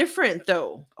that's different,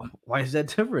 though. Why is that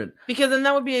different? Because then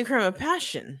that would be a crime of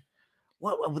passion.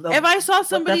 What If I saw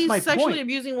somebody my sexually point.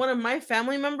 abusing one of my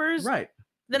family members, Right.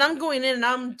 then I'm going in and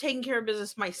I'm taking care of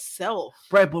business myself.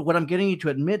 Right, but what I'm getting you to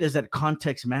admit is that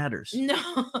context matters. No.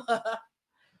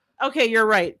 Okay, you're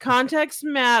right. Context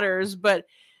matters, but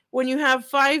when you have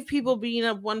 5 people beating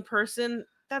up one person,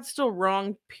 that's still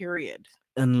wrong, period.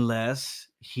 Unless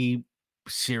he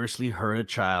seriously hurt a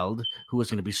child who was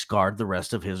going to be scarred the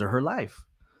rest of his or her life.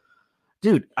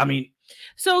 Dude, I mean,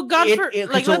 So God but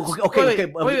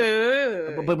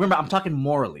remember, I'm talking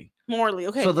morally. Morally,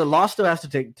 okay. So the law still has to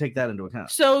take that into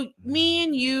account. So me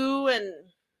and you and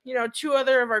 2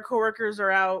 other of our coworkers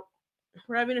are out.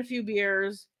 We're having a few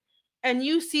beers, and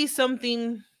you see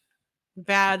something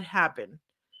bad happen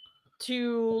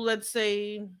to, let's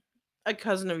say, a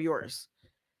cousin of yours.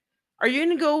 Are you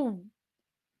gonna go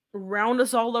round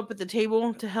us all up at the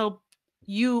table to help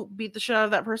you beat the shit out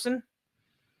of that person?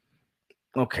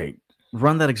 Okay,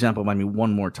 run that example by me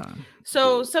one more time.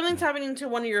 So something's happening to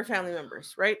one of your family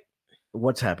members, right?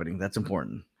 What's happening? That's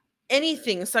important.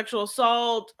 Anything, sexual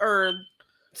assault, or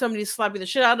somebody slapping the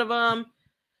shit out of them.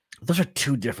 Those are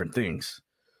 2 different things.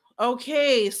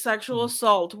 Okay, sexual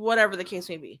assault, whatever the case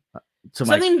may be. So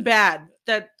something bad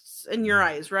that's in your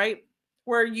eyes, right?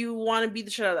 Where you want to beat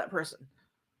the shit out of that person.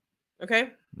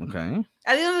 Okay? Okay.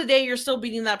 At the end of the day, you're still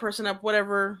beating that person up,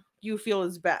 whatever you feel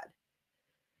is bad.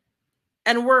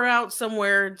 And we're out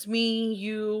somewhere. It's me,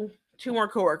 you, 2 more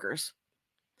coworkers.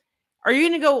 Are you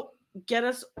going to go get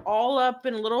us all up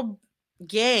in a little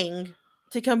gang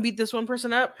to come beat this one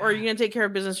person up? Or are you going to take care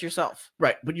of business yourself?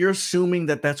 Right. But you're assuming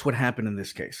that that's what happened in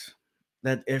this case.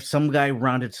 That if some guy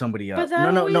rounded somebody up. But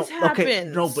that no. always Okay.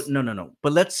 happens. No.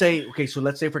 But let's say, for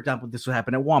example, this would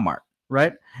happen at Walmart,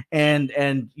 right?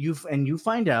 And you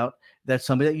find out that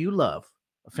somebody that you love,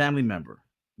 a family member,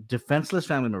 defenseless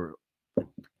family member,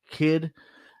 kid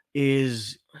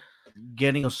is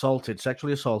getting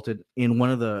sexually assaulted in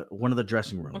one of the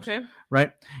dressing rooms. Okay.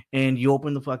 Right? And you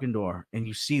open the fucking door and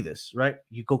you see this, right?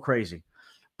 You go crazy.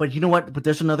 But you know what? But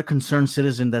there's another concerned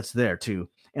citizen that's there too.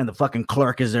 And the fucking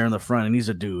clerk is there in the front and he's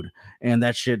a dude. And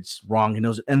that shit's wrong. He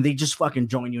knows it. And they just fucking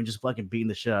join you and just fucking beating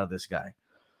the shit out of this guy.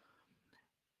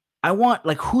 I want,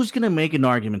 who's going to make an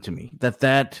argument to me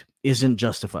that isn't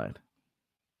justified?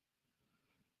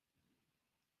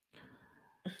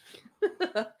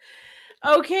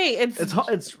 Okay,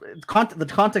 the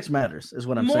context matters is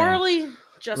what I'm saying. Morally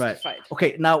justified. Right.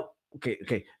 Okay, now,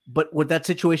 okay. But would that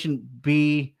situation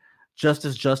be just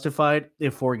as justified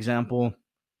if, for example,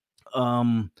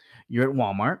 you're at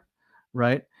Walmart,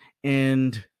 right?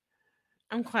 And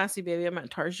I'm classy, baby. I'm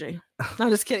at Target. No,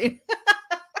 just kidding.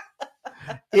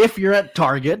 If you're at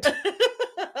Target,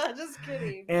 just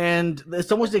kidding. And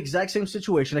it's almost the exact same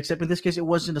situation, except in this case, it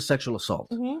wasn't a sexual assault,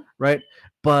 Mm-hmm. right?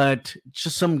 But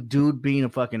just some dude being a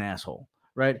fucking asshole,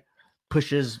 right?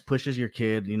 Pushes your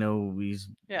kid, he's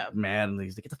mad and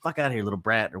he's like, get the fuck out of here, little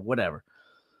brat, or whatever.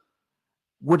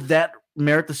 Would that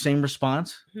merit the same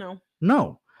response?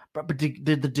 No. But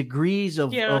the degrees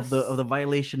of the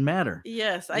violation matter.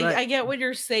 Yes, right? I get what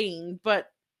you're saying, but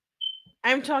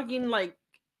I'm talking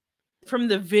from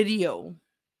the video.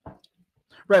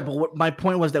 Right, but what my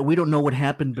point was that we don't know what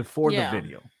happened before the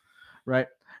video, right?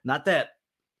 Not that.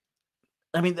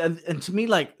 I mean, and to me,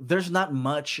 there's not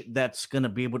much that's gonna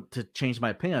be able to change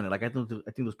my opinion on it. I think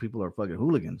those people are fucking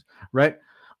hooligans, right?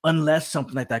 Unless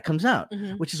something like that comes out,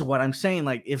 Mm-hmm. which is what I'm saying.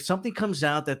 If something comes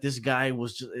out that this guy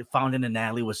was just found in an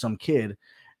alley with some kid,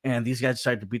 and these guys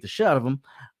decided to beat the shit out of him,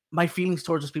 my feelings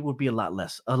towards those people would be a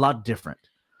lot different.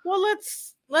 Well,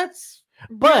 let's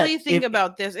really think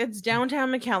about this. It's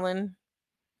downtown McAllen.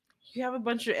 you have a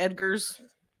bunch of Edgars,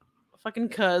 fucking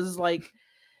cuz, like,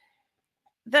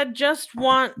 that just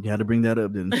want You had to bring that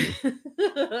up, didn't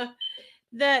you?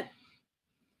 that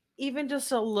even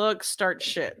just a look starts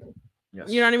shit. Yes.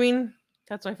 You know what I mean?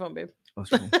 That's my phone, babe. Oh,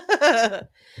 cool.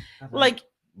 Like, Looks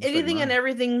anything like and mine.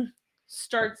 everything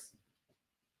starts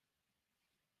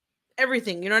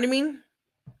everything. You know what I mean?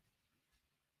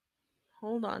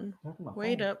 Hold on.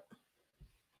 Wait up.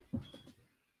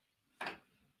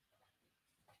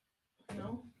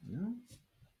 No. Yeah.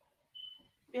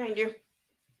 Behind you.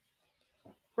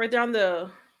 Right there on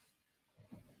the.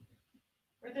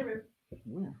 Right there, babe.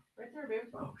 Where? Right there,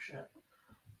 babe. Oh shit.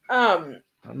 Um,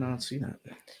 I've not seen that.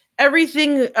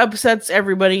 everything upsets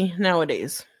everybody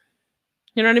nowadays.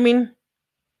 You know what I mean?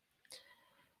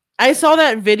 I saw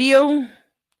that video,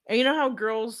 and you know how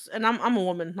girls, and I'm a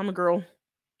woman, I'm a girl.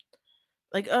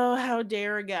 Like, oh, how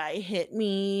dare a guy hit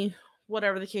me,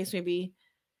 whatever the case may be.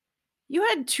 You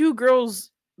had two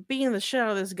girls beating the shit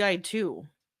out of this guy too.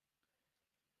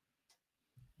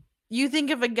 You think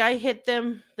if a guy hit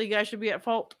them, the guy should be at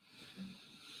fault?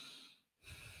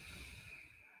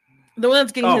 The one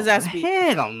that's getting his ass beat.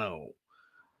 Hell no.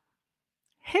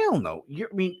 Hell no.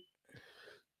 I mean,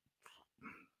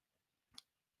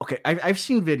 okay, I've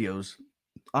seen videos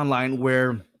online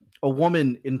where a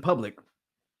woman in public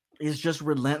is just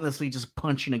relentlessly just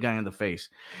punching a guy in the face,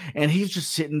 and he's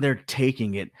just sitting there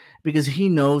taking it because he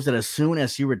knows that as soon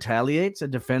as he retaliates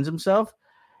and defends himself,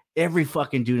 every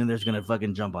fucking dude in there's gonna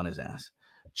fucking jump on his ass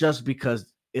just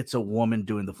because it's a woman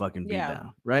doing the fucking beat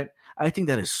down, right? I think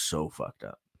that is so fucked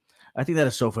up. I think that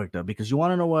is so fucked up because you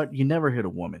want to know what? You never hit a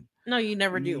woman. No, you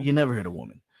never do. You never hit a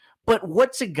woman. But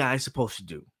what's a guy supposed to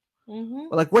do?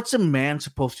 Mm-hmm. Like, what's a man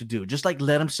supposed to do? Just like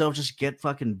let himself just get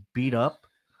fucking beat up,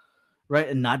 right?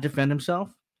 And not defend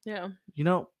himself? Yeah. You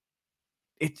know,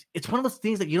 it's one of those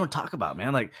things that you don't talk about,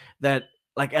 man. Like that,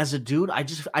 like as a dude,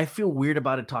 I feel weird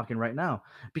about it talking right now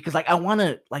because like I want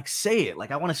to like say it.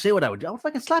 Like I want to say what I would do. I would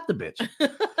fucking slap the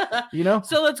bitch. You know?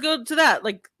 So let's go to that.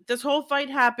 Like, this whole fight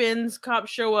happens, cops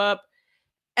show up,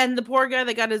 and the poor guy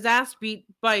that got his ass beat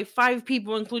by 5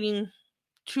 people, including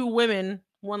 2 women,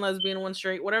 1 lesbian, 1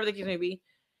 straight, whatever the case may be.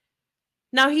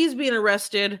 Now he's being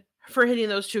arrested for hitting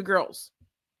those 2 girls.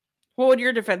 What would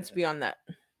your defense be on that?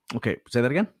 Okay, say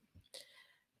that again.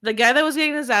 The guy that was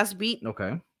getting his ass beat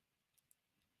Okay.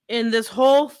 in this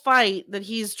whole fight that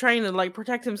he's trying to like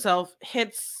protect himself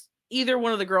hits either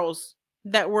one of the girls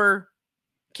that were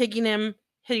kicking him,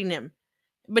 hitting him.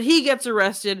 But he gets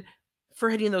arrested for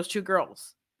hitting those 2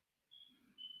 girls.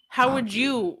 How would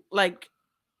you like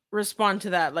respond to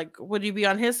that? Like, would you be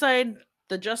on his side,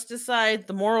 the justice side,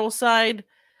 the moral side?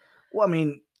 Well, I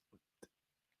mean,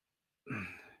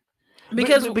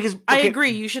 because okay, I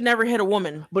agree, you should never hit a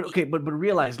woman. But okay, but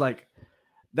realize like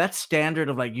that standard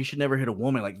of like you should never hit a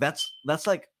woman, like that's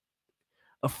like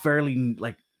a fairly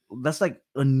like that's like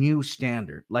a new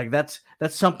standard. Like that's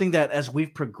something that as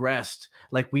we've progressed,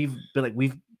 like we've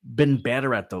been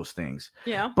better at those things.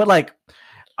 Yeah. But like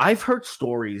I've heard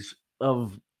stories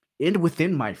of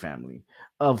within my family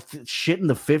of shit in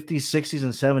the 50s, 60s,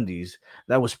 and 70s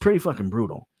that was pretty fucking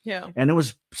brutal. Yeah. And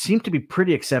it seemed to be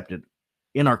pretty accepted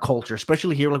in our culture,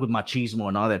 especially here, like with machismo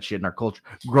and all that shit in our culture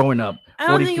growing up. I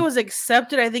don't think it was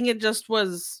accepted. I think it just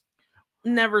was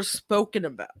never spoken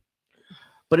about.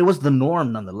 But it was the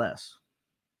norm nonetheless.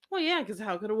 Well, yeah, because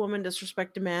how could a woman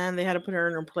disrespect a man? They had to put her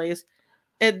in her place.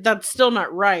 That's still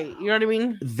not right. You know what I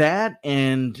mean? That,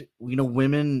 and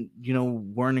women,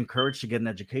 weren't encouraged to get an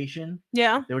education.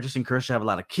 Yeah. They were just encouraged to have a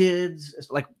lot of kids.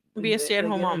 It's like be a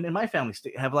stay-at-home mom. In my family,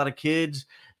 have a lot of kids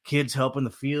help in the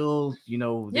field.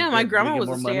 Yeah, my grandma was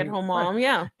a stay-at-home mom. Right.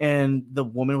 Yeah. And the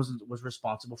woman was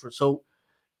responsible for it. So,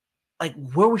 like,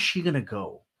 where was she gonna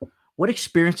go? What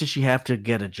experience did she have to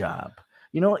get a job?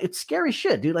 It's scary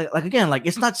shit, dude. Like again, like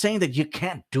it's not saying that you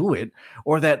can't do it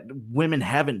or that women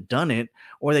haven't done it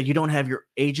or that you don't have your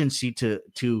agency to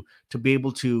be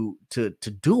able to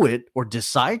do it or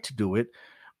decide to do it,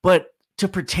 but to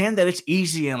pretend that it's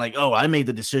easy and like, oh, I made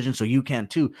the decision, so you can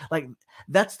too. Like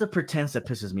that's the pretense that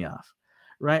pisses me off,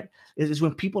 right? Is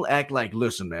when people act like,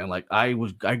 listen, man, like I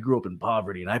grew up in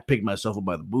poverty and I picked myself up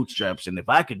by the bootstraps, and if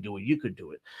I could do it, you could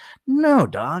do it. No,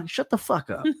 dog, shut the fuck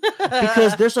up.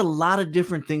 Because there's a lot of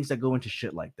different things that go into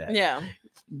shit like that. Yeah.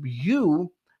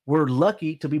 You were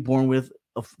lucky to be born with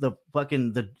the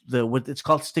fucking the what it's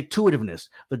called stick-to-itiveness,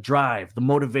 the drive, the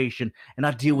motivation, and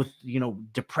not deal with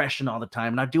depression all the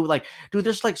time. And I deal with like, dude,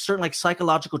 there's like certain like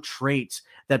psychological traits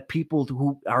that people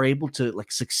who are able to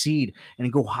like succeed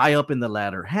and go high up in the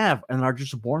ladder have and are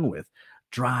just born with.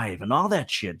 Drive and all that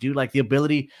shit, dude. Like the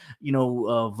ability,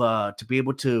 of to be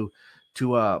able to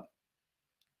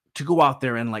to go out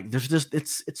there and like there's this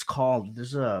it's called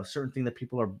there's a certain thing that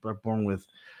people are born with.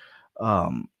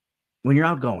 When you're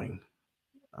outgoing,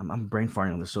 I'm brain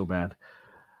farting on this so bad.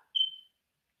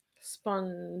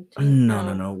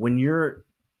 No. When you're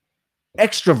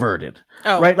extroverted,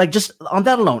 right? Like just on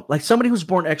that alone, like somebody who's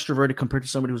born extroverted compared to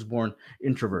somebody who's born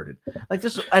introverted, like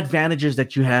there's advantages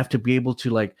that you have to be able to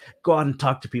like go out and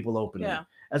talk to people openly,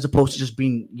 as opposed to just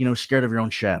being, you know, scared of your own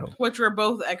shadow. Which we're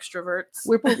both extroverts.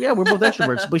 We're both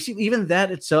extroverts, but see, even that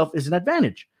itself is an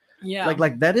advantage. Yeah,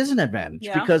 like that is an advantage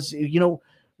because, you know,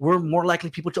 we're more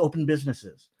likely people to open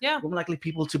businesses. Yeah. We're more likely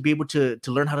people to be able to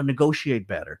learn how to negotiate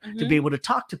better, to be able to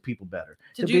talk to people better,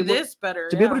 to do this better,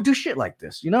 to be able to do shit like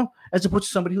this, you know, as opposed to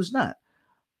somebody who's not.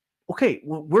 Okay,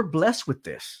 well, we're blessed with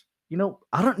this. You know,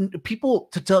 I don't people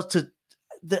to tell to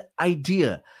the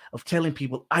idea of telling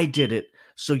people I did it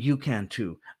so you can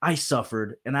too. I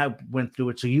suffered and I went through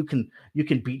it so you can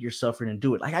beat your suffering and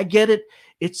do it. Like I get it.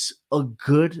 It's a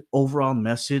good overall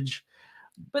message.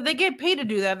 But they get paid to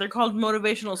do that. They're called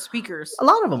motivational speakers. A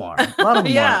lot of them are. Are.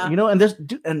 You know,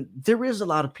 and there is a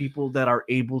lot of people that are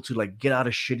able to like get out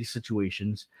of shitty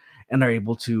situations and are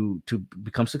able to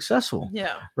become successful.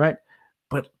 Yeah. Right.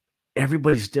 But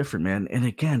everybody's different, man. And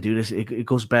again, dude, it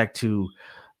goes back to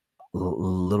a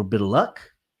little bit of luck,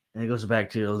 and it goes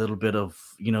back to a little bit of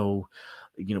you know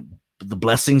the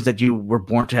blessings that you were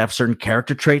born to have certain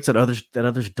character traits that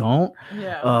others don't.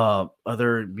 Yeah.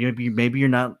 Maybe you're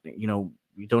not, you know,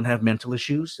 you don't have mental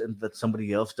issues and that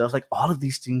somebody else does. Like all of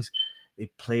these things,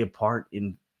 they play a part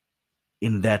in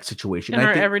that situation. In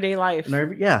our everyday life.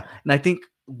 And I think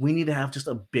we need to have just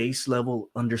a base level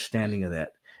understanding of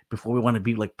that before we want to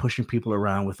be like pushing people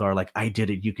around with our like, I did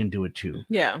it, you can do it too.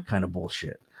 Yeah. Kind of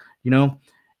bullshit, you know?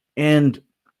 And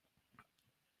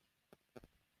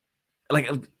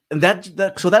like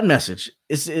that message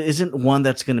isn't one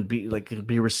that's going to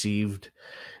be received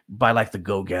by like the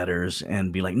go-getters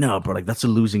and be like, no, bro, like that's a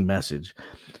losing message.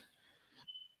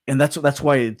 And that's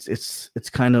why it's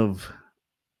kind of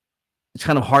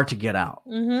hard to get out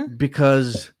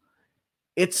because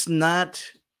it's not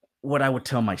what I would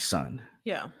tell my son.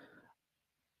 Yeah.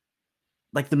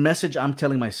 Like the message I'm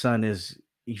telling my son is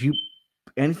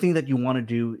anything that you want to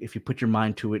do, if you put your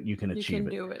mind to it, you can achieve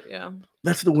it. You can do it. Yeah.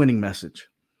 That's the winning message.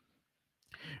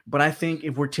 But I think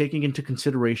if we're taking into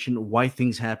consideration why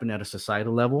things happen at a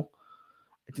societal level,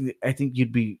 I think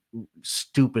you'd be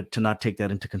stupid to not take that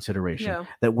into consideration. Yeah.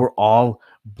 That we're all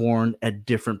born at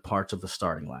different parts of the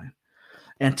starting line,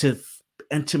 and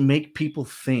to make people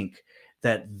think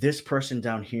that this person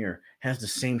down here has the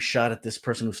same shot at this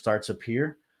person who starts up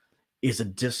here is a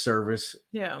disservice.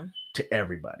 Yeah. To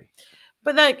everybody.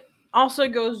 But that also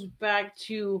goes back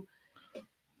to.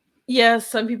 Yes,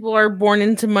 some people are born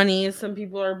into money. Some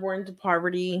people are born into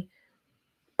poverty.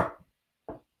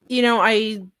 You know,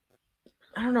 I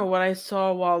don't know what I saw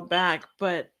a while back,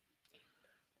 but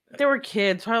there were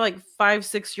kids, probably like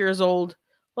 5-6 years old,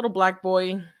 little black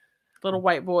boy, little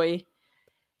white boy,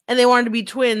 and they wanted to be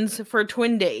twins for a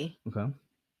twin day. Okay.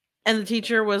 And the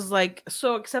teacher was like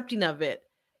so accepting of it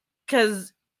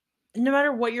because no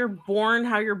matter what you're born,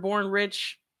 how you're born,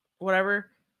 rich, whatever,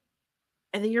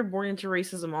 I think you're born into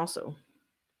racism also.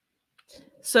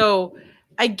 So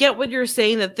I get what you're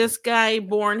saying, that this guy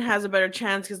born has a better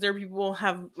chance because their people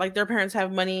have, like, their parents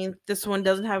have money. This one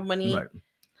doesn't have money. Right.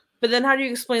 But then how do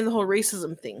you explain the whole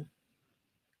racism thing?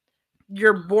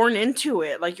 You're born into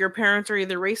it. Like, your parents are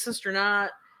either racist or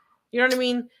not. You know what I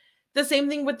mean? The same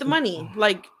thing with the money.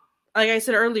 Like I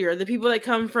said earlier, the people that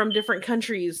come from different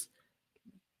countries,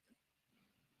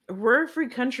 we're a free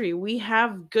country. We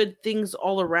have good things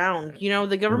all around. You know,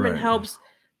 the government helps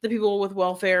the people with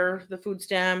welfare, the food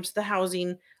stamps, the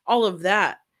housing, all of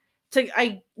that.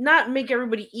 To not make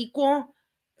everybody equal,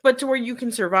 but to where you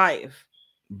can survive.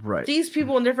 Right. These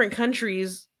people in different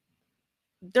countries,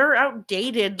 they're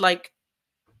outdated like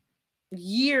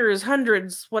years,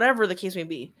 hundreds, whatever the case may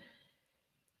be.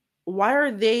 Why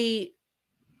are they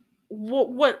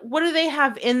what do they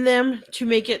have in them to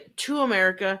make it to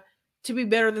America to be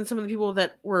better than some of the people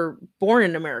that were born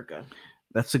in America?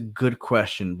 That's a good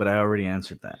question, but I already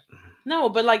answered that. No,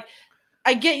 but like,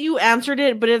 I get you answered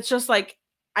it, but it's just like,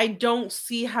 I don't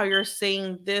see how you're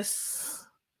saying this.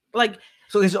 Like,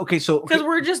 so because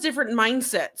we're just different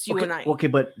mindsets, you and I. Okay,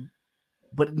 but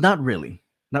not really.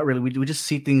 Not really. We just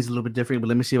see things a little bit different, but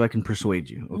let me see if I can persuade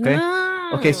you. Okay.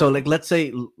 No. Okay. So like, let's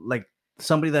say like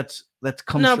somebody that's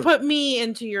comes. No, put me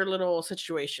into your little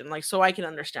situation, like, so I can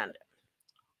understand it.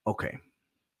 Okay.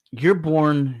 You're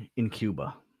born in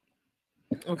Cuba.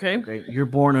 Okay. You're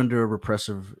born under a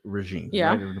repressive regime.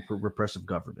 Yeah. Right? A repressive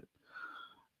government.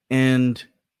 And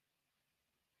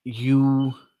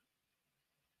you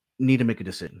need to make a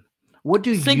decision. What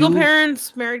do Single you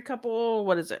parents, married couple,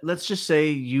 what is it? let's just say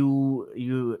your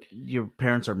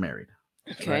parents are married.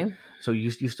 Okay. Right? So you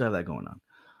still have that going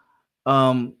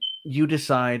on. You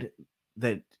decide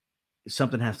that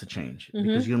something has to change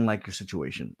because you don't like your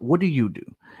situation. What do you do?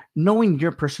 Knowing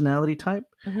your personality type,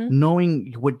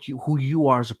 knowing who you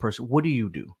are as a person, what do you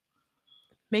do?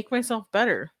 Make myself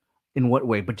better. In what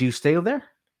way? But do you stay over there?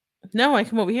 No, I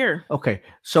come over here. Okay.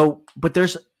 So, but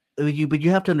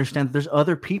you have to understand that there's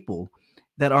other people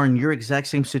that are in your exact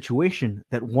same situation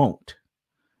that won't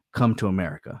come to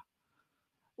America.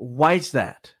 Why is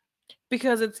that?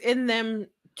 Because it's in them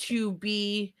to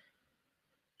be,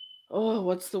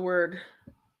 what's the word?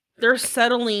 They're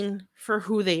settling for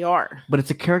who they are. But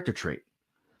it's a character trait.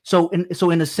 So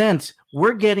in a sense,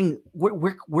 we're getting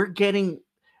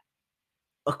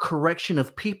a correction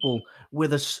of people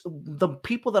with the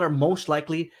people that are most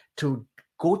likely to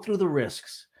go through the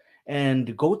risks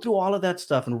and go through all of that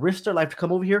stuff and risk their life to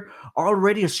come over here are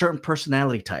already a certain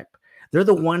personality type. They're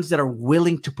the ones that are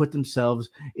willing to put themselves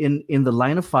in the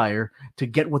line of fire to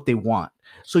get what they want.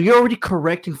 So you're already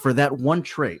correcting for that one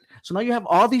trait. So now you have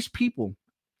all these people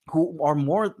who are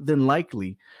more than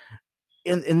likely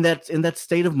in that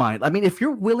state of mind. I mean, if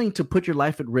you're willing to put your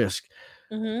life at risk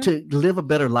to live a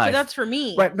better life, but that's for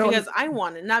me, right? No, because I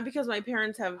want it, not because my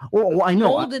parents have I know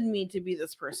molded me to be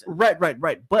this person. Right.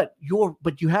 But you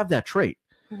have that trait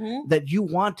that you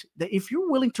want. That if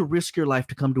you're willing to risk your life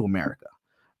to come to America,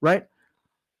 right?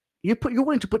 You're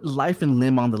willing to put life and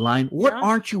limb on the line. What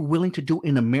aren't you willing to do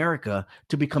in America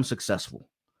to become successful?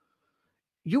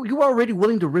 You are already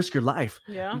willing to risk your life.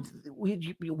 Yeah.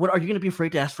 What are you going to be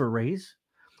afraid to ask for a raise?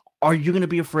 Are you going to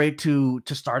be afraid to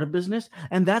start a business?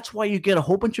 And that's why you get a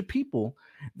whole bunch of people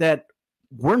that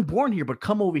weren't born here but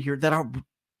come over here that are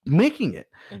making it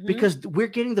because we're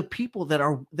getting the people that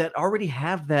already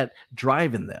have that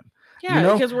drive in them.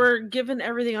 Yeah, because we're given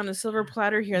everything on a silver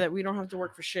platter here that we don't have to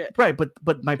work for shit. Right,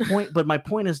 but my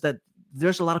point is that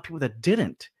there's a lot of people that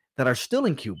didn't, that are still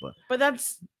in Cuba. But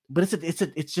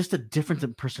it's just a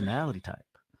different personality type.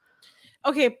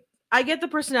 Okay, I get the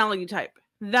personality type.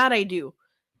 That I do.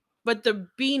 But the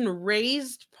being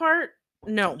raised part,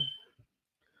 no.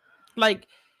 Like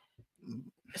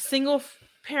single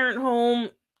parent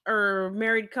home or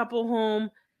married couple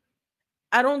home,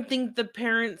 I don't think the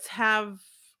parents have.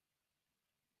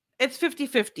 It's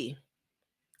 50-50.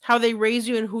 How they raise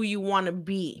you and who you want to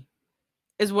be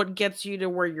is what gets you to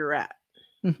where you're at.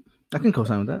 I can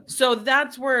co-sign with that. So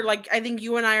that's where, like, I think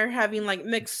you and I are having like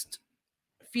mixed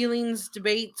feelings,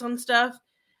 debates on stuff,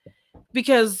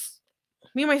 because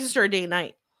me and my sister are day and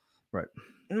night. Right.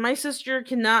 My sister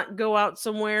cannot go out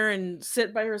somewhere and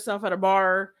sit by herself at a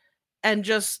bar and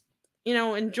just,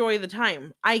 enjoy the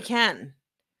time. I can.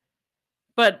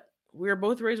 But we're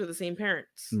both raised with the same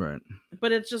parents. Right.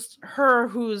 But it's just her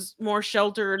who's more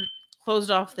sheltered, closed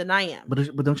off than I am.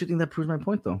 But don't you think that proves my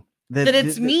point, though? That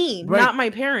it's me, right. Not my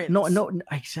parents. No,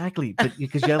 exactly. But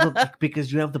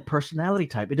because you have the personality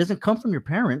type, it doesn't come from your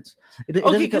parents.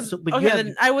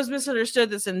 Then I was misunderstood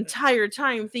this entire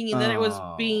time, thinking that it was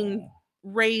being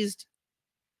raised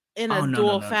in a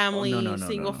dual family,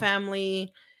 single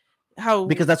family. How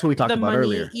because that's what we talked about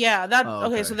earlier. Yeah, that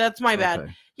okay. So that's my bad.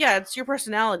 Okay. Yeah, it's your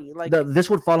personality. Like this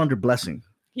would fall under blessing.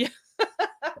 Yeah,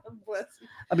 blessing.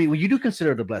 I mean, well, you do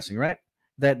consider it a blessing, right?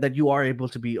 That you are able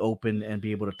to be open and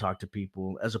be able to talk to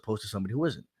people as opposed to somebody who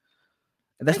isn't.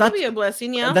 And that's not be a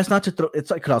blessing, yeah. That's not to throw. It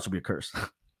could also be a curse.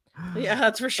 Yeah,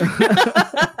 that's for sure.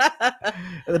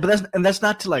 But that's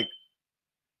not to like,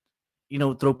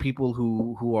 throw people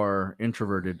who are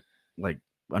introverted like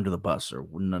under the bus or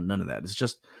none of that. It's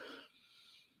just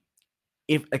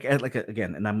if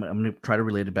again, and I'm going to try to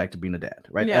relate it back to being a dad,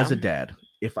 right? Yeah. As a dad,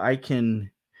 if I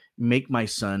can make my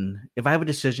son, if I have a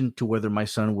decision to whether my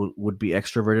son would be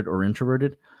extroverted or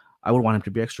introverted, I would want him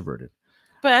to be extroverted.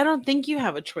 But I don't think you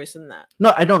have a choice in that.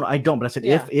 No, I don't. But I said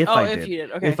if I did. If you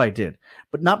did, okay. If I did.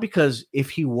 But not because if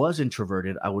he was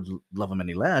introverted, I would love him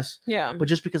any less. Yeah. But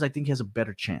just because I think he has a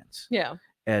better chance. Yeah.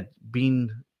 At being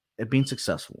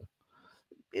successful.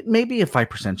 It may be a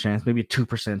 5% chance, maybe a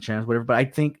 2% chance, whatever. But I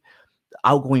think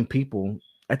outgoing people,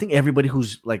 I think everybody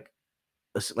who's like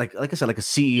I said, like a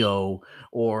CEO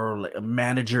or like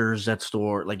managers at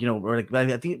store, or like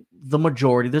I think the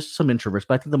majority, there's some introverts,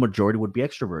 but I think the majority would be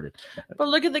extroverted. But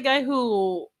look at the guy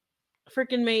who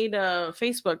freaking made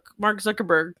Facebook, Mark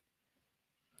Zuckerberg.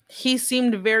 He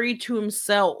seemed very to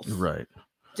himself. Right.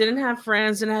 Didn't have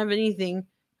friends, didn't have anything.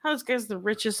 How this guy's the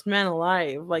richest man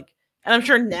alive. Like, and I'm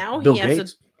sure now Bill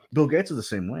Gates is the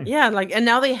same way. Yeah, and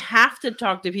now they have to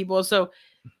talk to people. So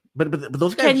But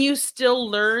those guys, can you still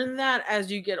learn that as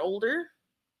you get older?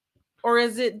 Or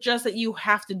is it just that you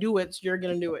have to do it, so you're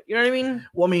gonna do it? You know what I mean?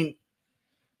 Well, I mean,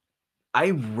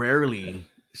 I rarely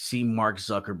see Mark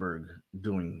Zuckerberg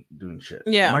doing shit.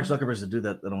 Yeah. Mark Zuckerberg's the dude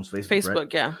that owns Facebook, right?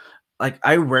 Facebook, yeah. Like,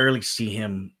 I rarely see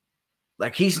him.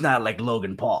 Like, he's not like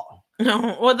Logan Paul.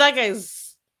 No, well, that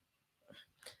guy's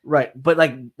right. But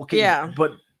like, okay, yeah.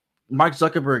 But Mark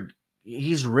Zuckerberg,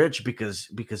 he's rich because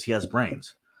he has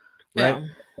brains, right? Yeah.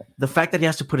 The fact that he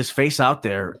has to put his face out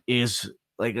there is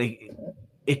like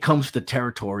it comes to the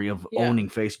territory of owning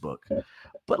Facebook.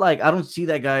 But like, I don't see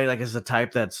that guy like as the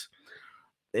type that's,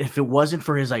 if it wasn't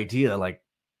for his idea, like,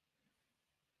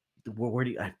 where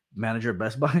do you manager at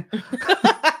Best Buy?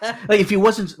 Like, if he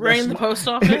wasn't running the post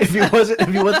office, if he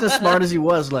wasn't as smart as he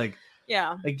was, like,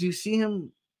 yeah. Like, do you see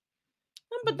him?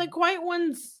 But the quiet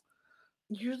ones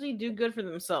usually do good for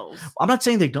themselves. I'm not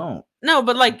saying they don't. No,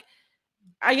 but like,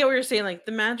 I get what you're saying. Like,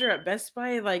 the manager at Best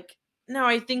Buy, like, no,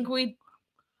 I think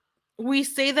we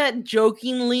say that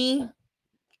jokingly,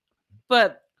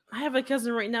 but I have a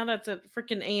cousin right now that's at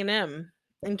freaking A&M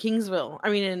in Kingsville. I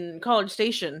mean, in College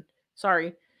Station.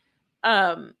 Sorry.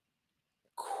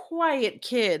 Quiet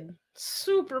kid,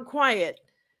 super quiet.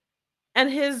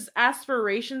 And his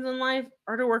aspirations in life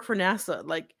are to work for NASA.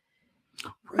 Like,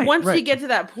 once you get to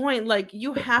that point, like,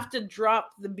 you have to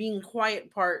drop the being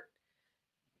quiet part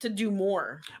to do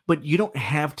more. But you don't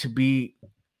have to be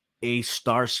a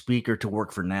star speaker to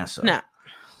work for NASA. No.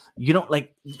 You don't,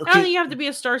 like, I don't think you have to be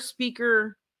a star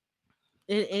speaker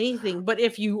in anything, but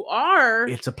if you are,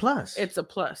 it's a plus. It's a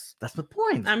plus. That's the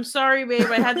point. I'm sorry, babe.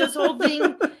 I had this whole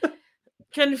thing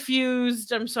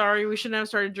confused. I'm sorry. We shouldn't have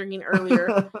started drinking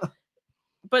earlier.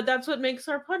 But that's what makes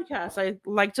our podcast. I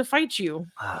like to fight you.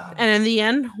 And in the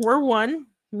end, we're one.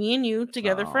 Me and you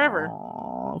together forever.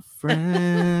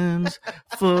 Friends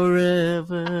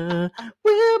forever.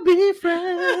 We'll be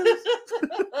friends.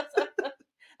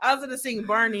 I was gonna sing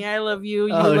Barney. I love you.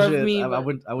 You love shit. me. I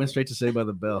went straight to Saved by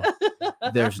the Bell.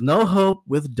 There's no hope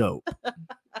with dope.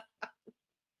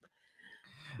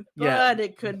 But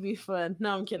it could be fun.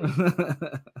 No, I'm kidding.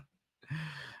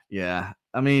 Yeah,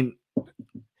 I mean,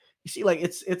 you see, like,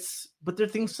 it's, but there are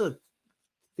things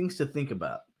to think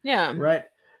about. Yeah, right.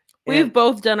 We've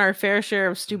both done our fair share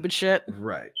of stupid shit.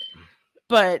 Right.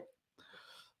 But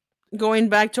going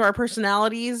back to our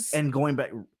personalities and going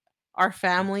back, our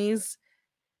families,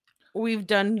 we've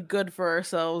done good for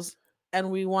ourselves, and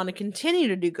we want to continue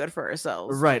to do good for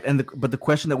ourselves. Right. But the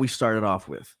question that we started off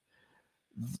with,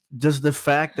 does the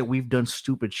fact that we've done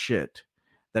stupid shit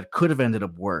that could have ended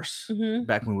up worse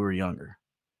back when we were younger,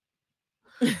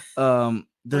 we're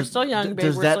still young, babe.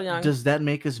 We're still young. Does that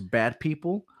make us bad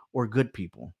people or good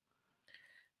people?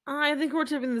 I think we're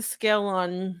tipping the scale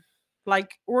on,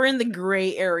 like, we're in the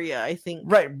gray area, I think.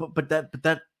 Right, but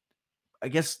that I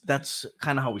guess that's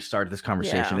kind of how we started this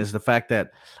conversation, is the fact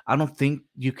that I don't think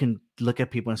you can look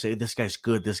at people and say this guy's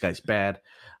good, this guy's bad,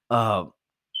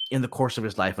 in the course of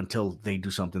his life until they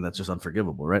do something that's just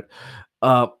unforgivable, right?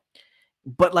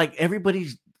 But like,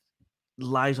 everybody's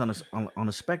lies on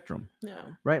a spectrum,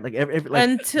 right? Like, like,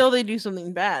 until they do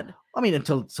something bad. I mean,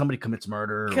 until somebody commits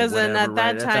murder, because then at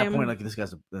that time, at that point, like, this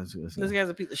guy's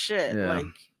a piece of shit. Yeah. Like,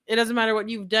 it doesn't matter what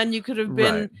you've done. You could have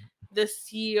been the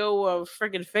CEO of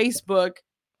freaking Facebook,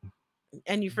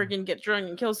 and you freaking get drunk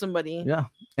and kill somebody. Yeah,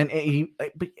 and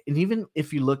even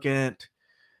if you look at,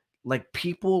 like,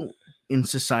 people in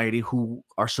society who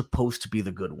are supposed to be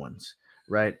the good ones,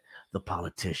 right? The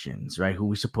politicians, right?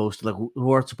 Who are supposed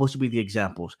to be the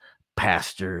examples.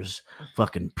 Pastors,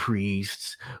 fucking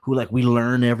priests, who, like, we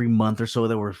learn every month or so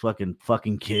that we're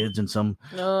fucking kids and some.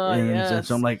 And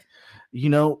so I'm like,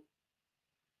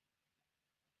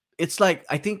 it's like,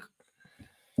 I think,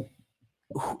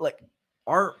 like,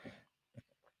 our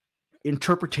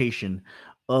interpretation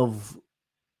of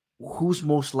who's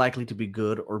most likely to be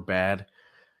good or bad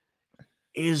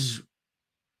is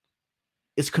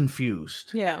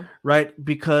confused. Yeah. Right?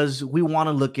 Because we want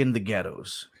to look in the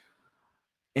ghettos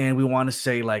and we want to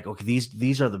say, like, okay,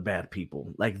 these are the bad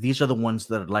people. Like, these are the ones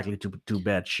that are likely to do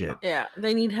bad shit. Yeah.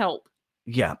 They need help.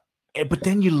 Yeah. But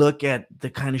then you look at the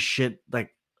kind of shit,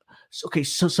 like, okay,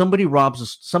 so somebody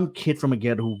robs some kid from a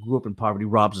ghetto who grew up in poverty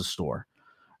robs a store,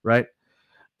 right?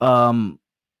 And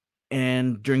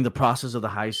during the process of the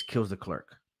heist, kills the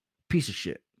clerk. Piece of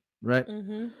shit, right?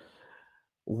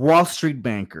 Wall Street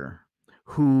banker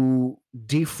who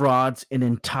defrauds an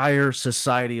entire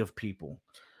society of people.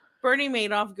 Bernie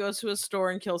Madoff goes to a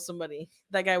store and kills somebody.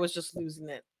 That guy was just losing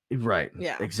it. Right.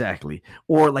 Yeah. Exactly.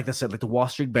 Or, like I said, like, the Wall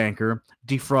Street banker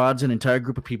defrauds an entire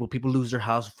group of people. People lose their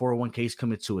house, 401ks,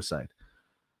 commit suicide.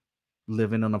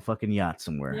 Living on a fucking yacht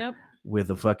somewhere. Yep. with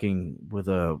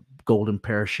a golden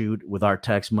parachute with our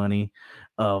tax money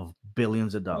of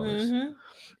billions of dollars. Mhm.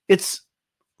 It's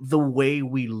the way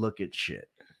we look at shit.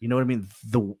 You know what I mean?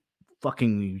 The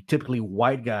fucking typically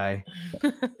white guy,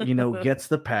 gets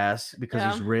the pass because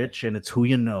Yeah. he's rich and it's who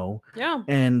you know. Yeah.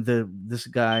 And this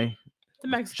guy The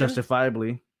Mexican.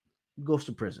 justifiably goes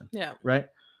to prison. Yeah. Right?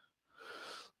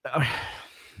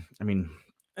 I mean,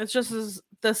 It's just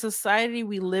the society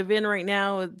we live in right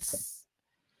now.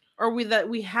 That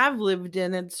we have lived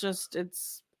in.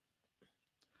 Is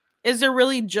there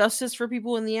really justice for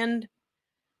people in the end?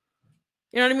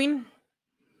 You know what I mean?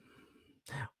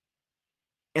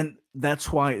 and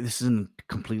that's why this isn't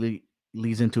completely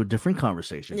leads into a different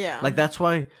conversation. Yeah. Like that's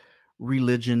why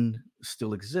religion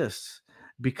still exists,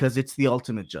 because it's the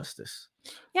ultimate justice.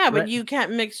 Yeah, but Right. you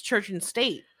can't mix church and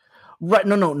state. Right.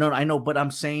 No, I know, but I'm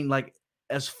saying like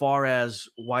as far as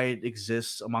why it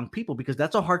exists among people, because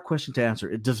that's a hard question to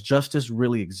answer. Does justice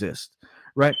really exist?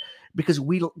 Right? Because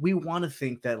we want to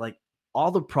think that like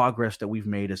all the progress that we've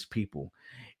made as people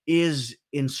is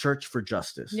in search for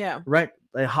justice. Yeah. Right?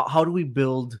 Like how do we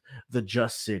build the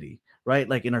just city? Right?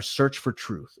 Like in our search for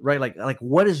truth, right? Like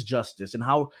what is justice, and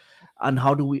how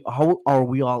are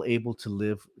we all able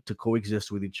to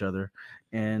coexist with each other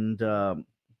and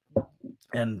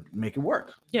make it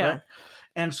work? Yeah. Right?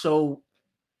 And so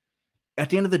at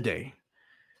the end of the day,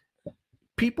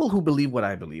 people who believe what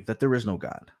I believe, that there is no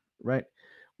God, right?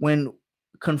 When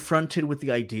confronted with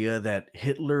the idea that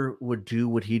Hitler would do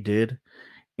what he did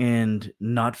and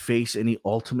not face any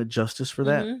ultimate justice for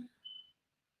that, Mhm.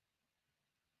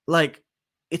 like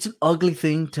it's an ugly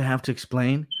thing to have to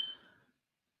explain.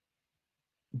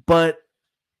 But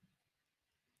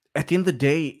at the end of the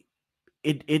day,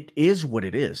 it is what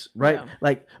it is, right? Yeah.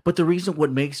 Like, but the reason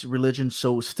what makes religion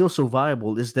still so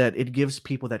viable is that it gives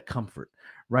people that comfort,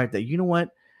 right? That, you know what,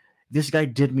 this guy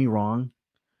did me wrong,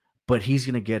 but he's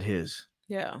gonna get his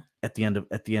Yeah. at the end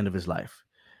of his life.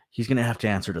 He's gonna have to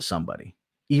answer to somebody,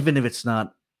 even if it's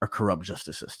not a corrupt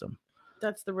justice system.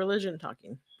 That's the religion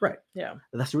talking. Right. Yeah.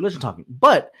 That's the religion talking.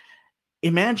 But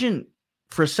imagine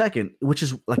for a second, which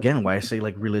is again why I say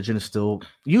like religion is still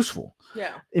useful.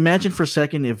 Yeah. Imagine for a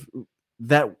second if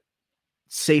that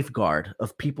safeguard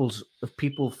of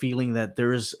people feeling that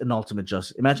there is an ultimate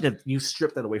justice. Imagine if you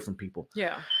strip that away from people,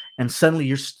 Yeah. and suddenly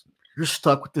you're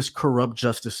stuck with this corrupt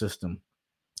justice system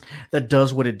that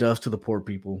does what it does to the poor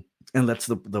people and lets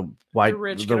the white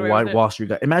rich get away with it. Wall Street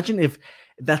guy. Imagine if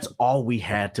that's all we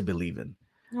had to believe in.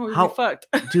 Oh, we'd How- be fucked.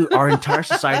 Dude, our entire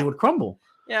society would crumble.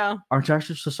 Yeah. Our entire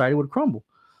society would crumble.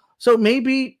 So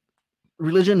maybe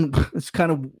religion is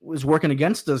working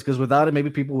against us, because without it,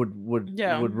 maybe people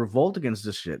would revolt against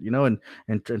this shit, and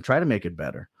try to make it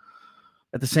better.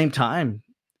 At the same time,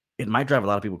 it might drive a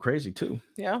lot of people crazy too.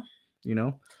 Yeah.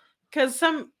 Because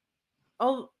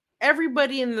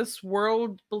everybody in this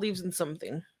world believes in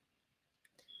something.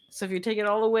 So if you take it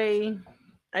all away,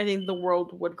 I think the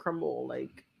world would crumble.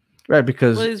 Like, right,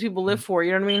 because what do these people live for?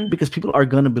 You know what I mean? Because people are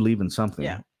gonna believe in something.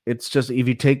 Yeah. It's just if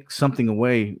you take something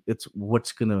away, it's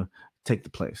what's gonna take the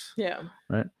place. Yeah.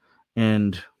 Right.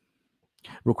 And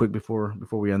real quick before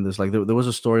we end this, like there was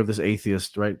a story of this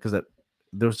atheist, right? Because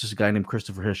there was this guy named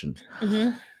Christopher Hitchens,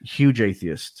 Mm-hmm. huge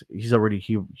atheist. He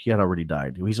had already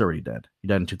died. He's already dead. He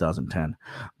died in 2010.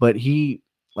 But he,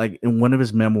 like, in one of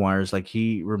his memoirs, like,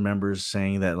 he remembers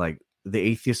saying that like the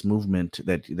atheist movement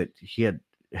that he had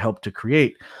helped to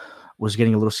create was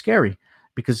getting a little scary,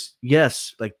 because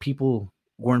yes, like people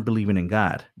weren't believing in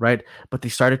God, right? But they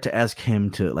started to ask him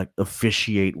to like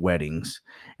officiate weddings,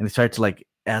 and they started to like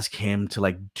ask him to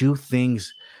like do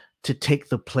things to take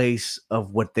the place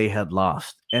of what they had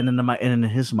lost. And in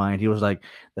his mind, he was like,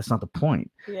 that's not the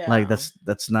point. Yeah. Like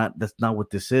that's not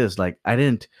what this is. Like, I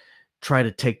didn't try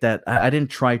to take that. I didn't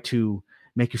try to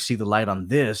make you see the light on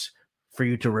this for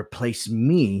you to replace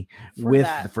me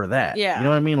for that. Yeah. You know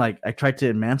what I mean? Like, I tried to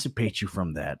emancipate you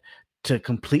from that, to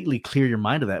completely clear your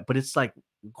mind of that. But it's like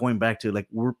going back to like,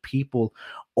 we're people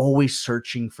always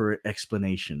searching for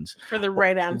explanations, for the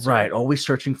right answer. Right. Always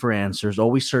searching for answers,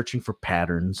 always searching for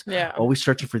patterns. Yeah. Always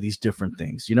searching for these different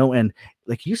things, and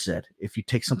like you said, if you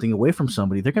take something away from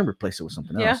somebody, they're going to replace it with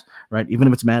something else. Right. Even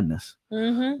if it's madness,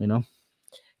 Mm-hmm.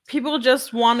 People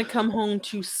just want to come home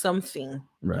to something.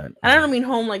 Right. And I don't mean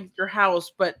home like your house,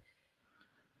 but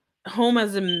home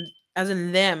as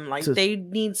in them. Like, they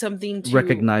need something to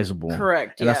recognizable.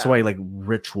 Correct. And that's why like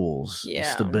rituals,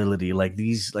 Yeah. stability, like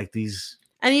these.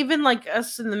 And even like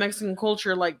us in the Mexican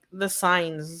culture, like the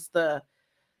signs, the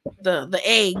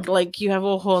egg, like you have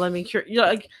a whole,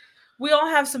 like we all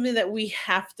have something that we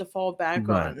have to fall back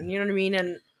Right. on. You know what I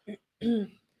mean? And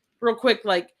real quick,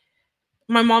 like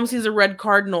my mom sees a red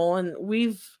cardinal, and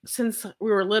we've since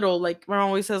we were little, like my mom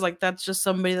always says, like that's just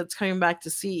somebody that's coming back to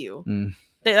see you. Mm.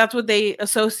 That's what they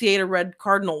associate a red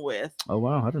cardinal with. Oh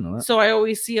wow, I didn't know that. So I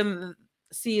always see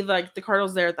like the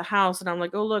cardinals there at the house, and I'm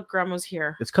like, oh look, grandma's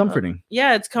here. It's comforting.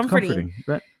 Yeah, it's comforting.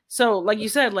 Right. So like you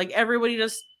said, like everybody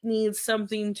just needs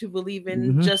something to believe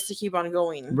in just to keep on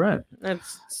going. Right.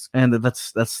 That's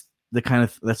the kind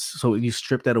of so you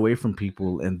strip that away from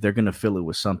people and they're gonna fill it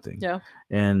with something. Yeah.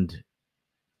 And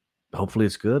hopefully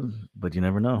it's good, but you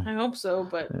never know. I hope so,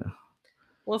 but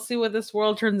we'll see what this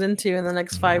world turns into in the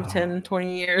next 5, 10,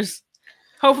 20 years.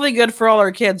 Hopefully good for all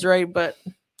our kids, right? But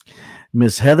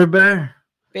Miss Heather Bear,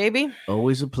 baby,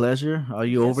 always a pleasure. All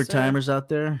you Yes, overtimers out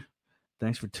there,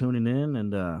 thanks for tuning in,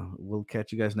 and we'll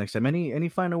catch you guys next time. Any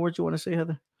final words you want to say,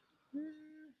 Heather?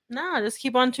 No, just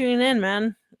keep on tuning in,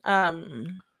 man.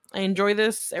 I enjoy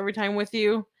this every time with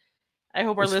you. I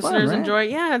hope our It's fun, listeners right? enjoy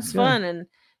it. Yeah, it's Yeah. fun. And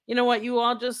you know what? You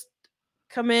all just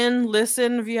come in,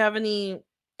 listen. If you have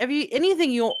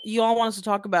anything you all want us to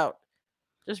talk about,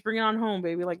 just bring it on home,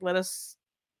 baby. Like, let us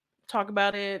talk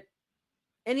about it.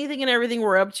 Anything and everything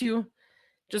we're up to.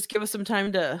 Just give us some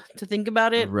time to think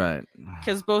about it. Right.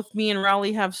 Because both me and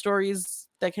Raleigh have stories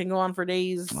that can go on for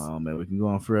days. Oh man, we can go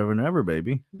on forever and ever,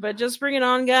 baby. But just bring it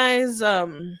on, guys. I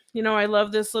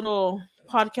love this little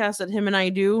podcast that him and I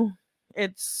do.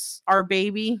 It's our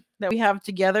baby that we have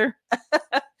together.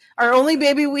 Our only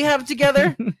baby we have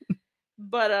together.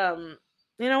 But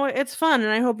it's fun, and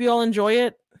I hope you all enjoy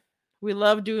it. We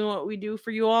love doing what we do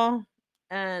for you all.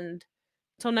 And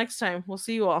until next time, we'll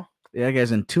see you all. Yeah,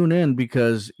 guys, and tune in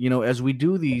because as we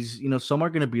do these, some are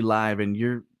going to be live, and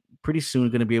you're pretty soon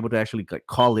going to be able to actually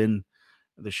call in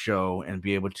the show and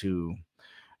be able to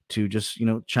just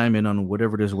chime in on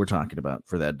whatever it is we're talking about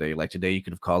for that day. Like today, you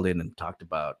could have called in and talked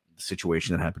about the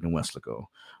situation that happened in Westlaco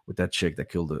with that chick that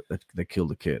killed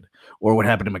a kid, or what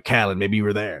happened in McAllen. Maybe you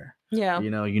were there. Yeah, you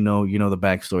know the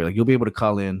backstory. Like you'll be able to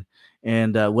call in,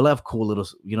 and we'll have cool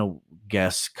little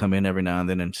guests come in every now and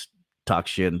then and talk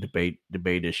shit and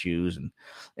debate issues, and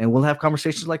we'll have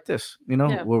conversations like this.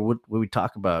 Where we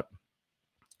talk about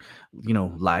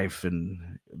life,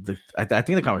 and I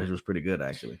think the conversation was pretty good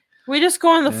actually. We just go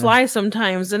on the fly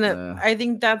sometimes, and I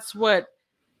think that's what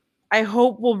I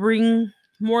hope will bring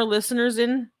more listeners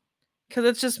in, because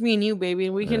it's just me and you, baby.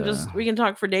 We can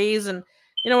talk for days, and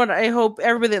you know what? I hope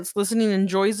everybody that's listening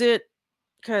enjoys it,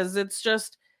 because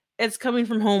it's coming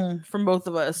from home from both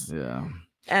of us. Yeah,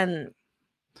 and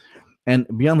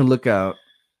be on the lookout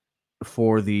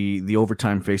for the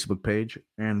Overtime Facebook page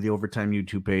and the Overtime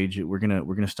YouTube page. We're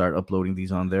gonna start uploading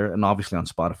these on there, and obviously on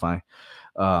Spotify.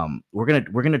 We're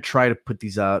gonna try to put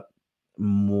these out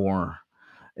more,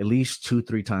 at least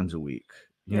 2-3 times a week.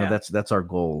 That's our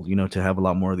goal. To have a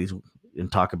lot more of these and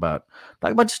talk about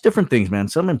just different things, man.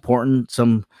 Some important,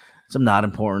 some not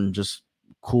important. Just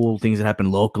cool things that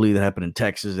happen locally, that happen in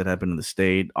Texas, that happen in the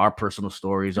state. Our personal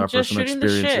stories, our personal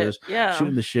experiences.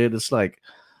 Shooting the shit. It's like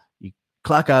you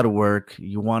clock out of work,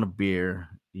 you want a beer,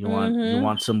 you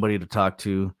want somebody to talk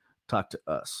to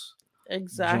us.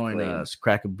 Exactly. Join us,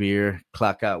 crack a beer,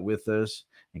 clock out with us,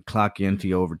 and clock into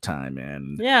your overtime,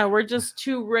 man. Yeah, we're just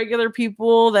two regular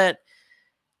people that,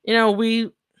 we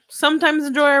sometimes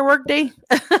enjoy our work day.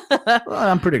 Well,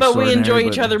 I'm pretty but we enjoy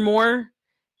each other more.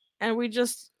 And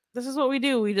this is what we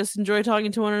do. We just enjoy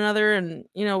talking to one another, and,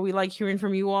 we like hearing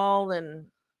from you all, and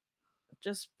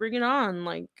just bring it on.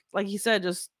 Like you said,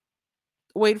 just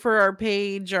wait for our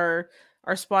page, our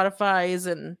Spotify's,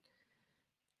 and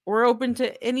we're open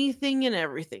to anything and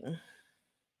everything.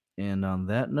 And on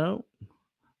that note,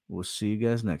 we'll see you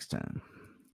guys next time.